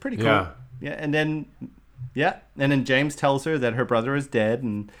it's pretty cool. Yeah, and then James tells her that her brother is dead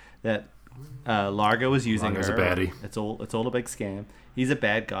and that Largo is using Largo's her. A baddie. It's all a big scam. He's a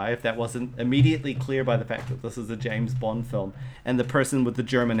bad guy, if that wasn't immediately clear by the fact that this is a James Bond film and the person with the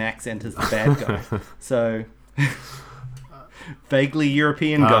German accent is the bad guy. So vaguely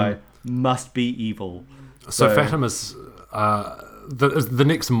European guy must be evil. So Fatima's the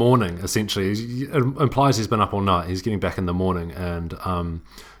next morning, essentially, it implies he's been up all night. He's getting back in the morning, and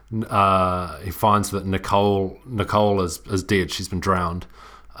he finds that Nicole is dead. She's been drowned.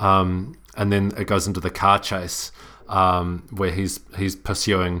 And then it goes into the car chase where he's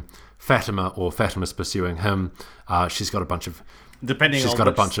pursuing Fatima, or Fatima's pursuing him. She's got a bunch of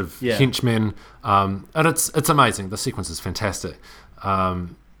henchmen, and it's amazing. The sequence is fantastic.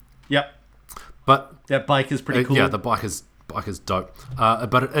 Yep. But that bike is pretty cool. Yeah, the bike is dope.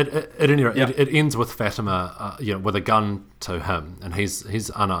 But it ends with Fatima, with a gun to him, and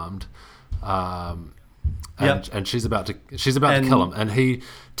he's unarmed. And she's about to kill him, and he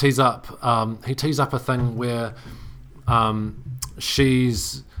tees up a thing where she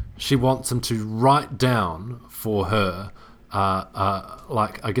wants him to write down for her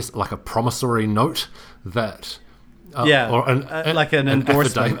like a promissory note that like an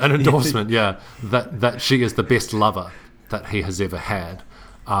endorsement, that she is the best lover that he has ever had,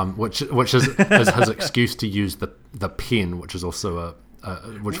 which is his excuse to use the pen, which is also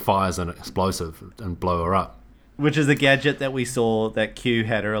which fires an explosive and blow her up. Which is a gadget that we saw that Q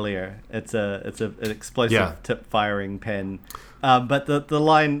had earlier. It's an explosive tip firing pen. But the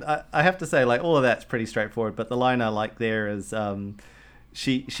line, I have to say, like, all of that's pretty straightforward. But the line I like there is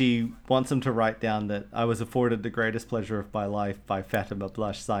she wants him to write down that I was afforded the greatest pleasure of my life by Fatima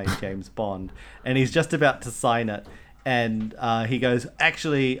Blush, signed James Bond. And he's just about to sign it. And he goes,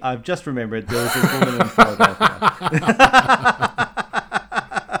 actually, I've just remembered there was a woman in Philadelphia.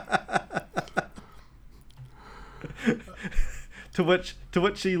 To which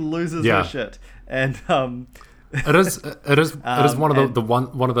she loses her shit, and it is one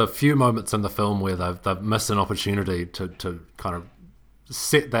of the few moments in the film where they've missed an opportunity to kind of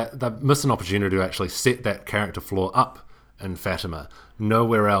they've missed an opportunity to actually set that character flaw up in Fatima.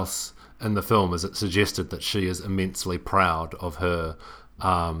 Nowhere else in the film is it suggested that she is immensely proud of her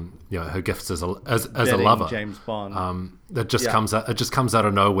her gifts as a lover. James Bond. It just comes out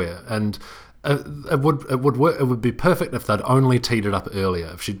of nowhere, and it would work. It would be perfect if they'd only teed it up earlier.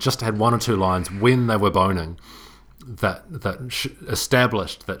 If she just had one or two lines when they were boning that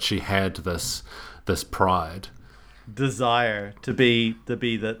established that she had this pride, desire to be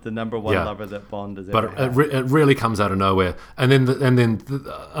the number one lover that Bond has ever had. But it really comes out of nowhere. And then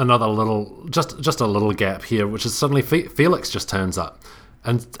another little just a little gap here, which is suddenly Felix just turns up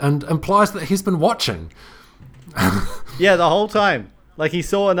and implies that he's been watching. Yeah, the whole time. Like he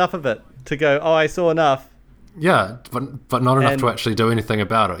saw enough of it to go, oh, I saw enough. Yeah, but not enough to actually do anything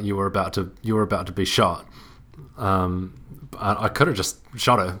about it. You were about to be shot. I could have just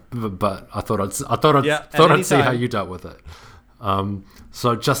shot her, but I thought I'd see how you dealt with it.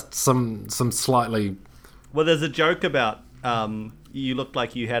 So just some slightly. Well, there's a joke about you looked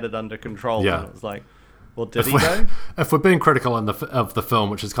like you had it under control. Yeah. And it was like, well, did he go? If we're being critical of the film,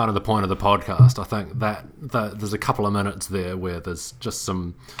 which is kind of the point of the podcast, I think that there's a couple of minutes there where there's just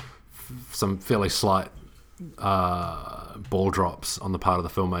some fairly slight ball drops on the part of the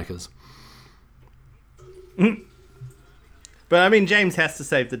filmmakers. But I mean, James has to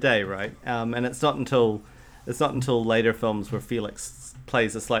save the day, right? And it's not until later films where Felix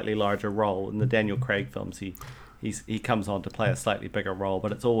plays a slightly larger role. In the Daniel Craig films, he comes on to play a slightly bigger role,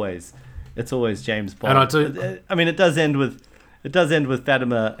 but it's always James Bond. And it does end with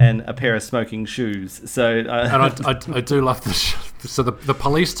Fatima and a pair of smoking shoes. So I do love this. So the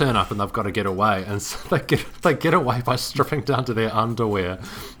police turn up and they've got to get away, and so they get away by stripping down to their underwear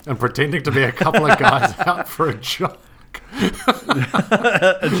and pretending to be a couple of guys out for a jog.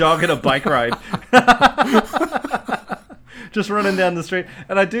 A jog and a bike ride. Just running down the street.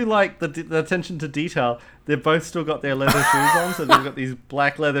 And I do like the attention to detail. They've both still got their leather shoes on, so they've got these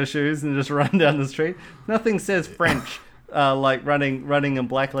black leather shoes and just run down the street. Nothing says French like running in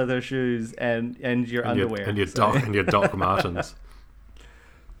black leather shoes and your underwear. And your Doc Martens.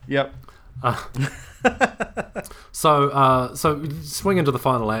 Yep. So swing into the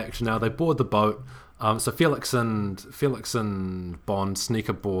final act now. They board the boat. So Felix and Bond sneak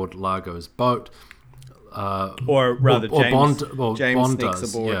aboard Largo's boat. Or rather, James sneaks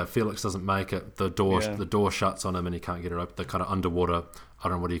does. Aboard. Yeah, Felix doesn't make it. The door shuts on him and he can't get it open. The kind of underwater. I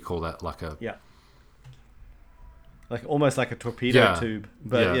don't know, what do you call that? Like almost like a torpedo tube.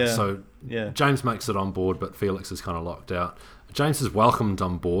 But So James makes it on board, but Felix is kind of locked out. James is welcomed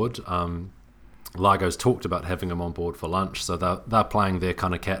on board. Largo's talked about having him on board for lunch, so they're playing their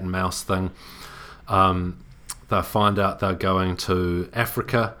kind of cat and mouse thing. They find out they're going to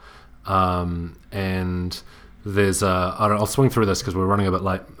Africa, and there's I'll swing through this because we're running a bit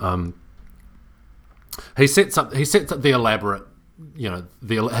late. He sets up the elaborate,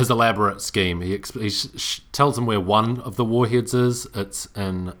 his elaborate scheme. He tells them where one of the warheads is. It's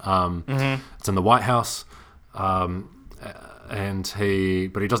in the White House.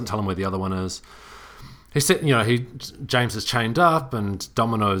 but he doesn't tell him where the other one is. He said, James is chained up, and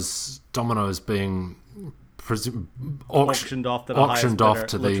Domino's being auctioned off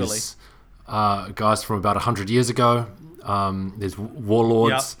to these guys from about 100 years ago. There's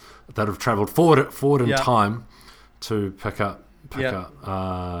warlords that have travelled forward in time to pick up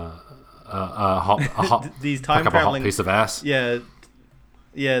a hot piece of ass.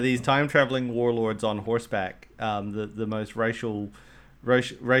 These time traveling warlords on horseback. The most racial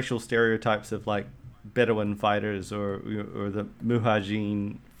stereotypes of like Bedouin fighters or the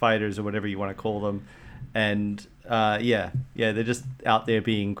Mujahideen fighters or whatever you want to call them, and they're just out there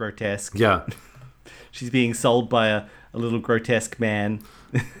being grotesque. Yeah, she's being sold by a little grotesque man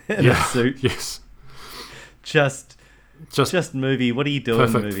in a suit. Yes, just movie. What are you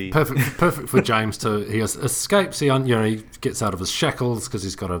doing, movie? Perfect for James to. He escapes. He gets out of his shackles because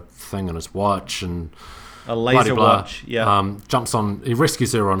he's got a thing on his watch and a laser watch. Yeah. Jumps on. He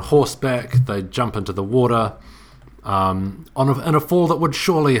rescues her on horseback. They jump into the water. In a fall that would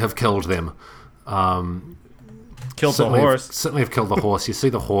surely have killed them. Killed the horse. Certainly have killed the horse. You see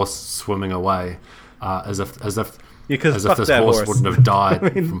the horse swimming away, as if this horse wouldn't have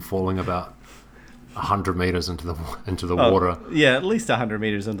died from falling about 100 meters into the water. Yeah, at least 100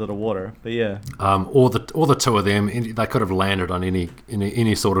 meters into the water. But yeah. Or the two of them, they could have landed on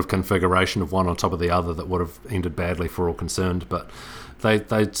any sort of configuration of one on top of the other that would have ended badly for all concerned. But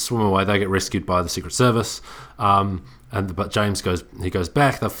they swim away. They get rescued by the Secret Service. But James goes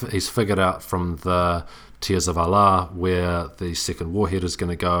back. He's figured out from the Tears of Allah where the second warhead is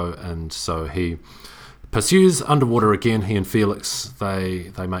going to go, and so he pursues underwater again. He and Felix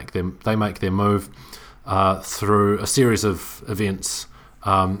they make their move through a series of events.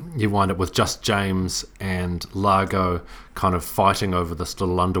 You wind up with just James and Largo kind of fighting over this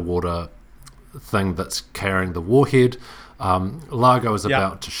little underwater thing that's carrying the warhead. Largo is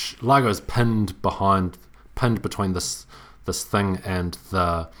Largo is pinned between this thing and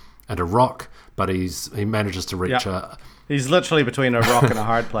a rock, but he manages to reach He's literally between a rock and a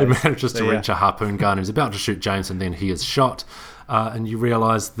hard place. He manages to reach a harpoon gun. He's about to shoot James, and then he is shot. And you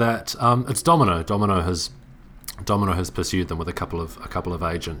realise that it's Domino. Domino has pursued them with a couple of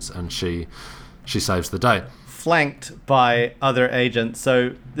agents, and she saves the day, flanked by other agents.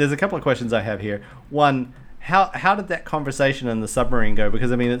 So there's a couple of questions I have here. One, how did that conversation in the submarine go?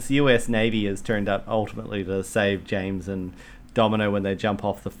 Because I mean, it's the U.S. Navy has turned up ultimately to save James and Domino when they jump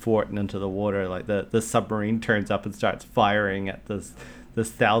off the fort and into the water. Like the submarine turns up and starts firing at this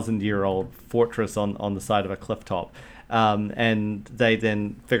 1,000-year-old fortress on the side of a cliff top. And they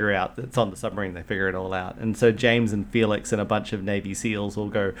then figure out that it's on the submarine. They figure it all out. And so James and Felix and a bunch of Navy SEALs will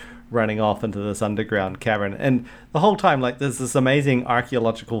go running off into this underground cavern. And the whole time, like, there's this amazing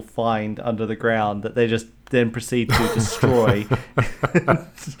archaeological find under the ground that they just then proceed to destroy,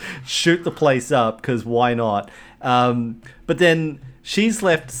 shoot the place up, because why not? But then she's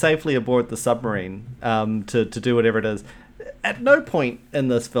left safely aboard the submarine to do whatever it is. At no point in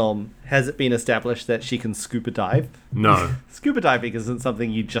this film has it been established that she can scuba dive. No. Scuba diving isn't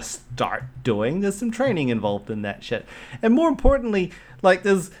something you just start doing. There's some training involved in that shit. And more importantly, like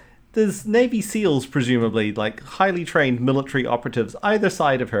there's Navy SEALs, presumably, like highly trained military operatives either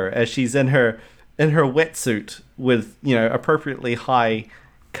side of her as she's in her wetsuit with, appropriately high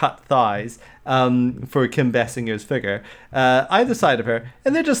cut thighs for Kim Basinger's figure, either side of her,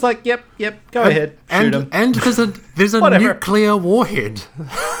 and they're just like, yep, go ahead, shoot him. And there's a nuclear warhead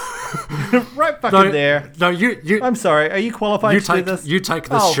right fucking there. No, you. I'm sorry. Are you qualified to do this? You take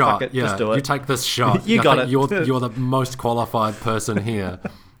this shot. Fuck it, yeah, just do it. You take this shot. You got it. You're the most qualified person here.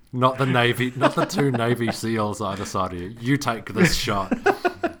 Not the Navy, not the two Navy SEALs either side of you. You take this shot.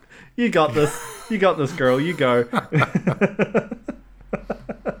 You got this. You got this, girl. You go.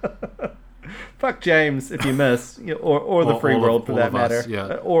 Fuck James if you miss, or the free world for that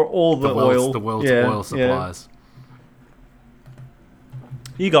matter, or all the oil, the world's oil supplies.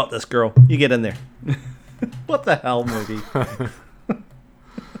 You got this, girl. You get in there. What the hell, movie?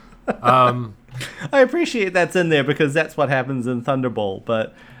 I appreciate that's in there because that's what happens in Thunderball,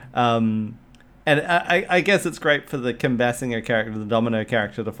 but and I guess it's great for the Kim Basinger character, the Domino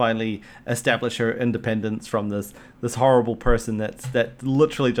character, to finally establish her independence from this horrible person that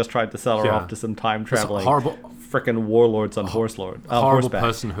literally just tried to sell her off to some time traveling horrible frickin' warlords on horseback. Horrible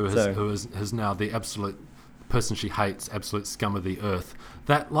person who is now the absolute person she hates, absolute scum of the earth.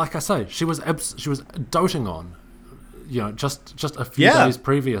 That, like I say, she was doting on, just a few days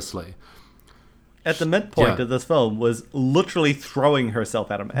previously. At the midpoint of this film was literally throwing herself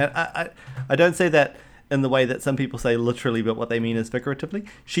at him. And I don't say that in the way that some people say literally, but what they mean is figuratively.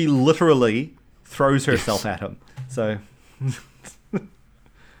 She literally throws herself at him. So,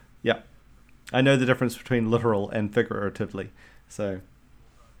 Yeah. I know the difference between literal and figuratively. So,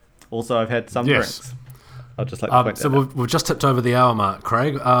 also I've had some drinks. I'll just like to point so that out. we've just tipped over the hour mark,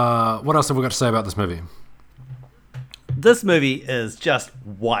 Craig. What else have we got to say about this movie? This movie is just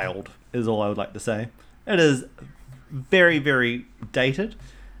wild, is all I would like to say. It is very, very dated.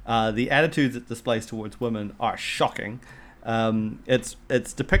 The attitudes it displays towards women are shocking. Its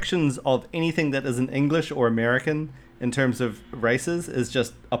depictions of anything that isn't English or American in terms of races is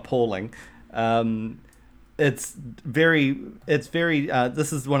just appalling. It's very.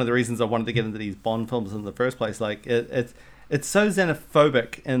 This is one of the reasons I wanted to get into these Bond films in the first place. Like it's so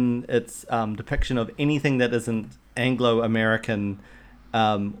xenophobic in its depiction of anything that isn't Anglo-American,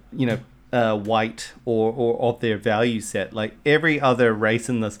 white or of their value set. Like every other race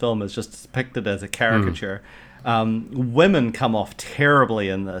in this film is just depicted as a caricature. Women come off terribly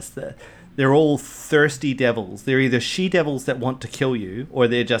in this. They're all thirsty devils. They're either she-devils that want to kill you, or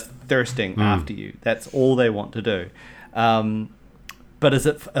they're just thirsting after you. That's all they want to do. But is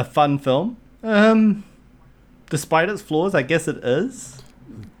it a fun film? Despite its flaws, I guess it is.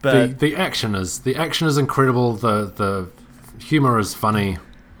 But The action is incredible. The humor is funny.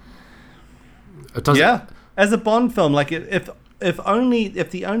 It does. yeah, as a Bond film, like if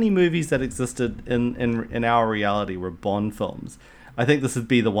the only movies that existed in our reality were Bond films, I think this would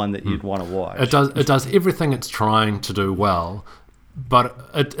be the one that you'd want to watch. It does everything it's trying to do well, but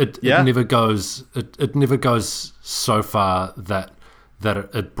it never goes so far that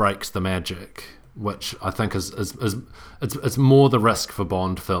it breaks the magic, which I think is it's more the risk for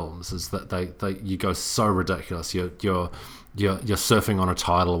Bond films, is that you go so ridiculous. You're surfing on a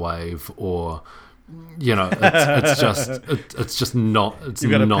tidal wave, or it's just not.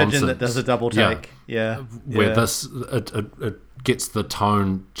 You've got a nonsense. pigeon that does a double take. Yeah. Where this it gets the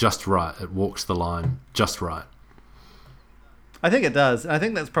tone just right. It walks the line just right. I think it does. I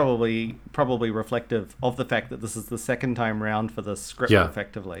think that's probably reflective of the fact that this is the second time round for the script,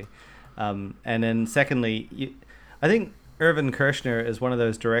 effectively. And then secondly, I think Irvin Kershner is one of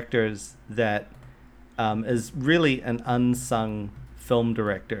those directors that is really an unsung film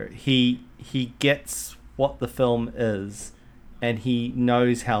director. He gets what the film is, and he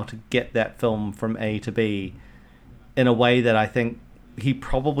knows how to get that film from A to B in a way that I think he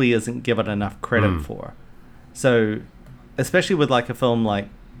probably isn't given enough credit for. So, especially with like a film like,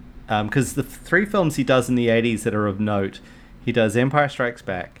 because the three films he does in the 80s that are of note, he does Empire Strikes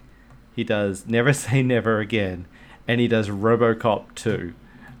Back, he does Never Say Never Again, and he does RoboCop 2.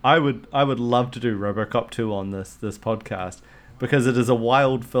 I would love to do RoboCop 2 on this podcast, because it is a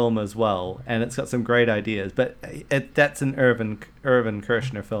wild film as well, and it's got some great ideas. But that's an Irvin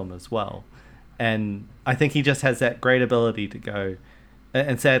Kershner film as well, and I think he just has that great ability to go.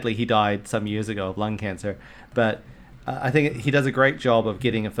 And sadly, he died some years ago of lung cancer. But I think he does a great job of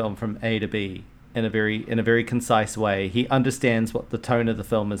getting a film from A to B in a very concise way. He understands what the tone of the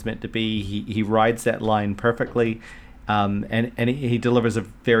film is meant to be. He rides that line perfectly, and he delivers a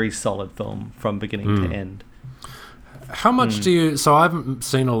very solid film from beginning to end. How much do you... So I haven't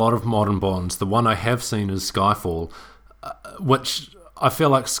seen a lot of modern Bonds. The one I have seen is Skyfall, which I feel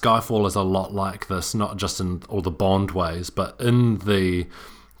like Skyfall is a lot like this, not just in all the Bond ways, but in the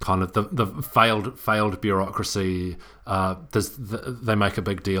kind of the failed bureaucracy. They make a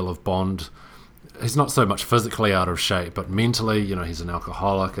big deal of Bond. He's not so much physically out of shape, but mentally, he's an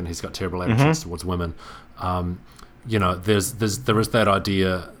alcoholic and he's got terrible attitudes towards women. There is that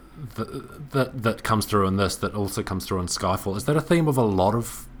idea that comes through in this, that also comes through in Skyfall. Is that a theme of a lot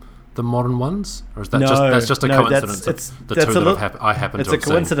of the modern ones, or is that just a coincidence? It's the two that I happen to have seen. It's a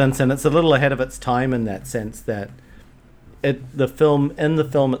coincidence, and it's a little ahead of its time in that sense that the film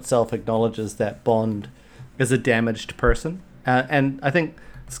itself acknowledges that Bond is a damaged person, and I think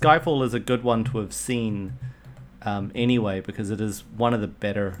Skyfall is a good one to have seen anyway, because it is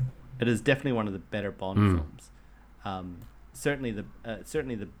definitely one of the better Bond films. Certainly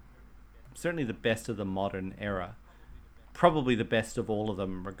the best of the modern era. Probably the best of all of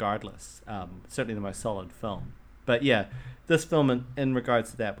them, regardless. Certainly the most solid film. But yeah, this film, in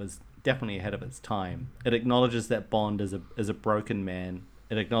regards to that, was definitely ahead of its time. It acknowledges that Bond is a broken man.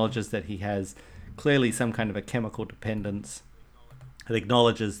 It acknowledges that he has clearly some kind of a chemical dependence. It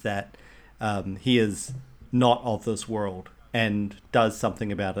acknowledges that he is not of this world, and does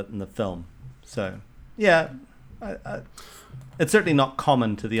something about it in the film. So, yeah, it's certainly not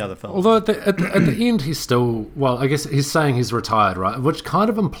common to the other films. Although at the end he's still... Well, I guess he's saying he's retired, right? Which kind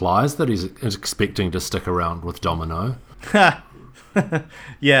of implies that he's expecting to stick around with Domino.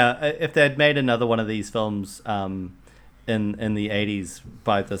 Yeah, if they'd made another one of these films in the 80s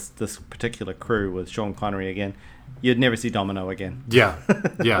by this particular crew with Sean Connery again, you'd never see Domino again. Yeah,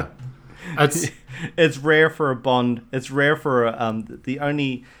 yeah. It's rare for a Bond. It's rare for the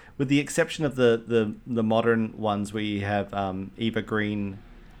only, with the exception of the modern ones where you have Eva Green.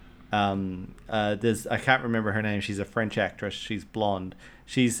 There's, I can't remember her name. She's a French actress. She's blonde.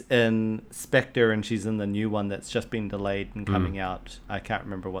 She's in Spectre, and she's in the new one that's just been delayed and coming out. I can't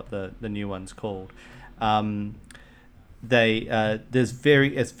remember what the new one's called. It's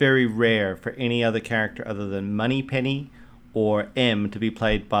very rare for any other character other than Moneypenny or M to be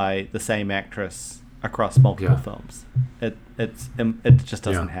played by the same actress across multiple films. It just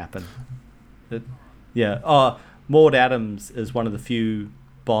doesn't happen. Maud Adams is one of the few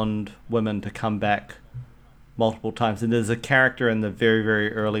Bond women to come back multiple times, and there's a character in the very,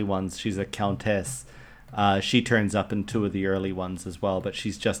 very early ones. She's a countess. She turns up in 2 of the early ones as well, but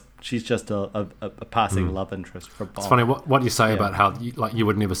she's just a passing love interest for Bond. It's funny what you say about how you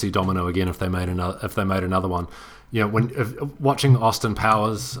would never see Domino again if they made another one. You know, watching Austin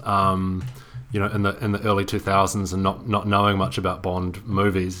Powers, in the early 2000s and not knowing much about Bond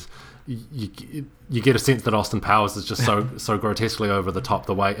movies, you get a sense that Austin Powers is just so grotesquely over the top.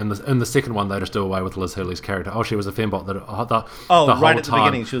 The way in the second one they just do away with Liz Hurley's character. Oh, she was a fembot. The whole right at the time,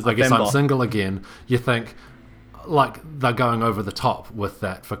 beginning she was a I guess fembot. I'm single again. You think like they're going over the top with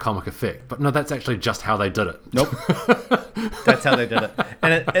that for comic effect, but no, that's actually just how they did it. Nope, that's how they did it,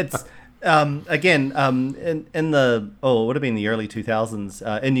 and it's. In the it would have been the early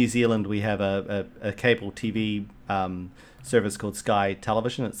 2000s in New Zealand, we have a cable TV service called Sky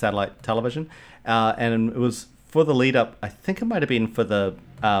Television. It's satellite television, and it was for the lead up. I think it might have been for the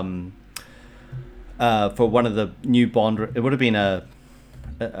for one of the new Bond. It would have been a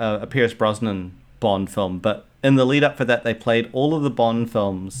Pierce Brosnan Bond film, but in the lead up for that, they played all of the Bond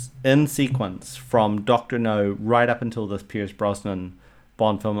films in sequence from Dr. No right up until this Pierce Brosnan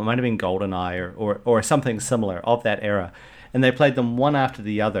Bond film. It might have been GoldenEye or something similar of that era, and they played them one after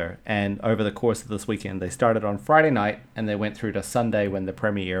the other. And over the course of this weekend, they started on Friday night and they went through to Sunday when the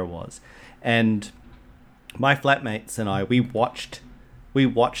premiere was. And my flatmates and I, we watched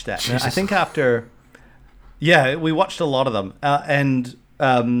that. Jesus. I think we watched a lot of them, and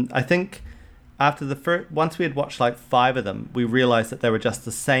I think after the once we had watched like 5 of them, we realized that they were just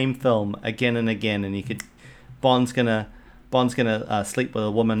the same film again and again, and Bond's gonna sleep with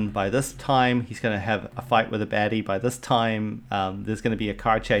a woman by this time. He's gonna have a fight with a baddie by this time. There's gonna be a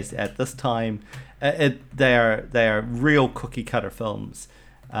car chase at this time. They are real cookie cutter films.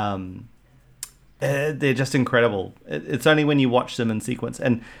 They're just incredible. It's only when you watch them in sequence,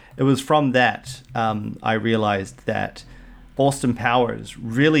 and it was from that I realized that Austin Powers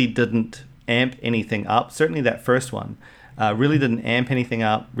really didn't amp anything up. Certainly that first one. Really didn't amp anything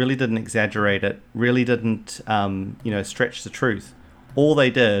up, really didn't exaggerate it, really didn't stretch the truth. All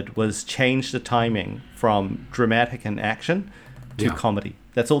they did was change the timing from dramatic and action to comedy.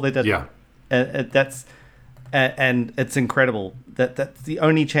 That's all they did. Yeah. And it's incredible. That's the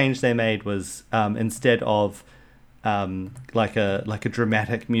only change they made was instead of like a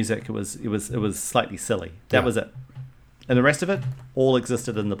dramatic music, it was slightly silly. That was it. And the rest of it all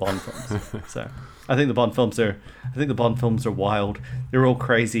existed in the Bond films. So I think the Bond films are wild. They're all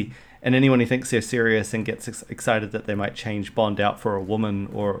crazy. And anyone who thinks they're serious and gets excited that they might change Bond out for a woman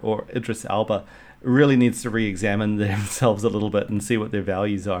or Idris Elba really needs to re-examine themselves a little bit and see what their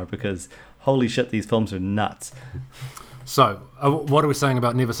values are, because holy shit, these films are nuts. So, what are we saying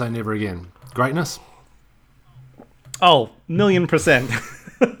about Never Say Never Again? Greatness? Oh,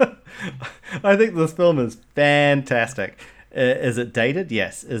 1,000,000%. I think this film is fantastic. Is it dated?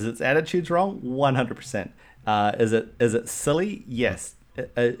 Yes. Is its attitudes wrong? 100%. Is it silly? Yes.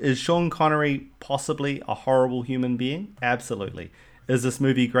 Is Sean Connery possibly a horrible human being? Absolutely. Is this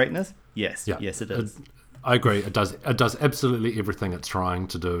movie greatness? Yes. Yeah. Yes, it is. I agree. It does absolutely everything it's trying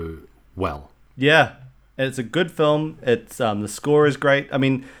to do well. Yeah. It's a good film. It's the score is great. I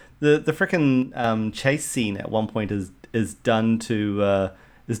mean, the frickin' chase scene at one point is done to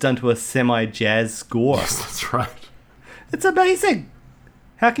a semi-jazz score. Yes, that's right. It's amazing.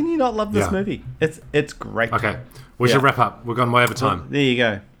 How can you not love this movie? It's great. Okay, we should wrap up. We've gone way over time. Well, there you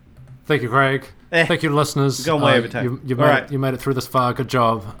go. Thank you, Craig. Thank you, listeners. We've gone way over time. You made it through this far. Good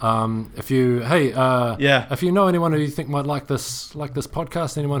job. If you know anyone who you think might like this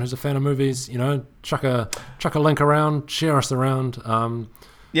podcast, anyone who's a fan of movies, chuck a link around, share us around.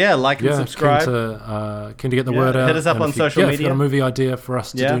 Like and subscribe. Keen to get the word out. Hit us up on social media. If you've got a movie idea for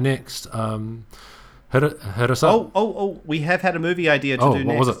us to do next, hit us up. Oh, we have had a movie idea to do next.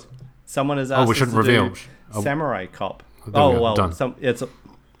 What was it? Someone has asked we shouldn't us to reveal. do Samurai Cop. Done. It's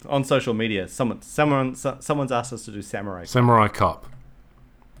on social media. Someone's asked us to do Samurai Cop. Samurai Cop.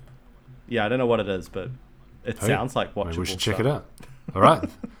 Yeah, I don't know what it is, but it sounds like watchable. Maybe we should check stuff. it out. All right.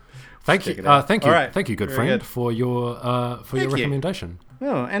 Thank you. Check it out. Thank you. All right. Thank you, good Very friend, good. for your Thank you. recommendation.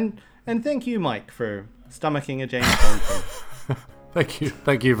 Oh, and thank you, Mike, for stomaching a James Bond film.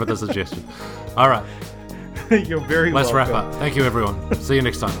 Thank you for the suggestion. All right. You're very Let's wrap welcome. up. Thank you, everyone. See you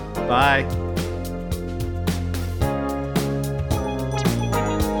next time. Bye.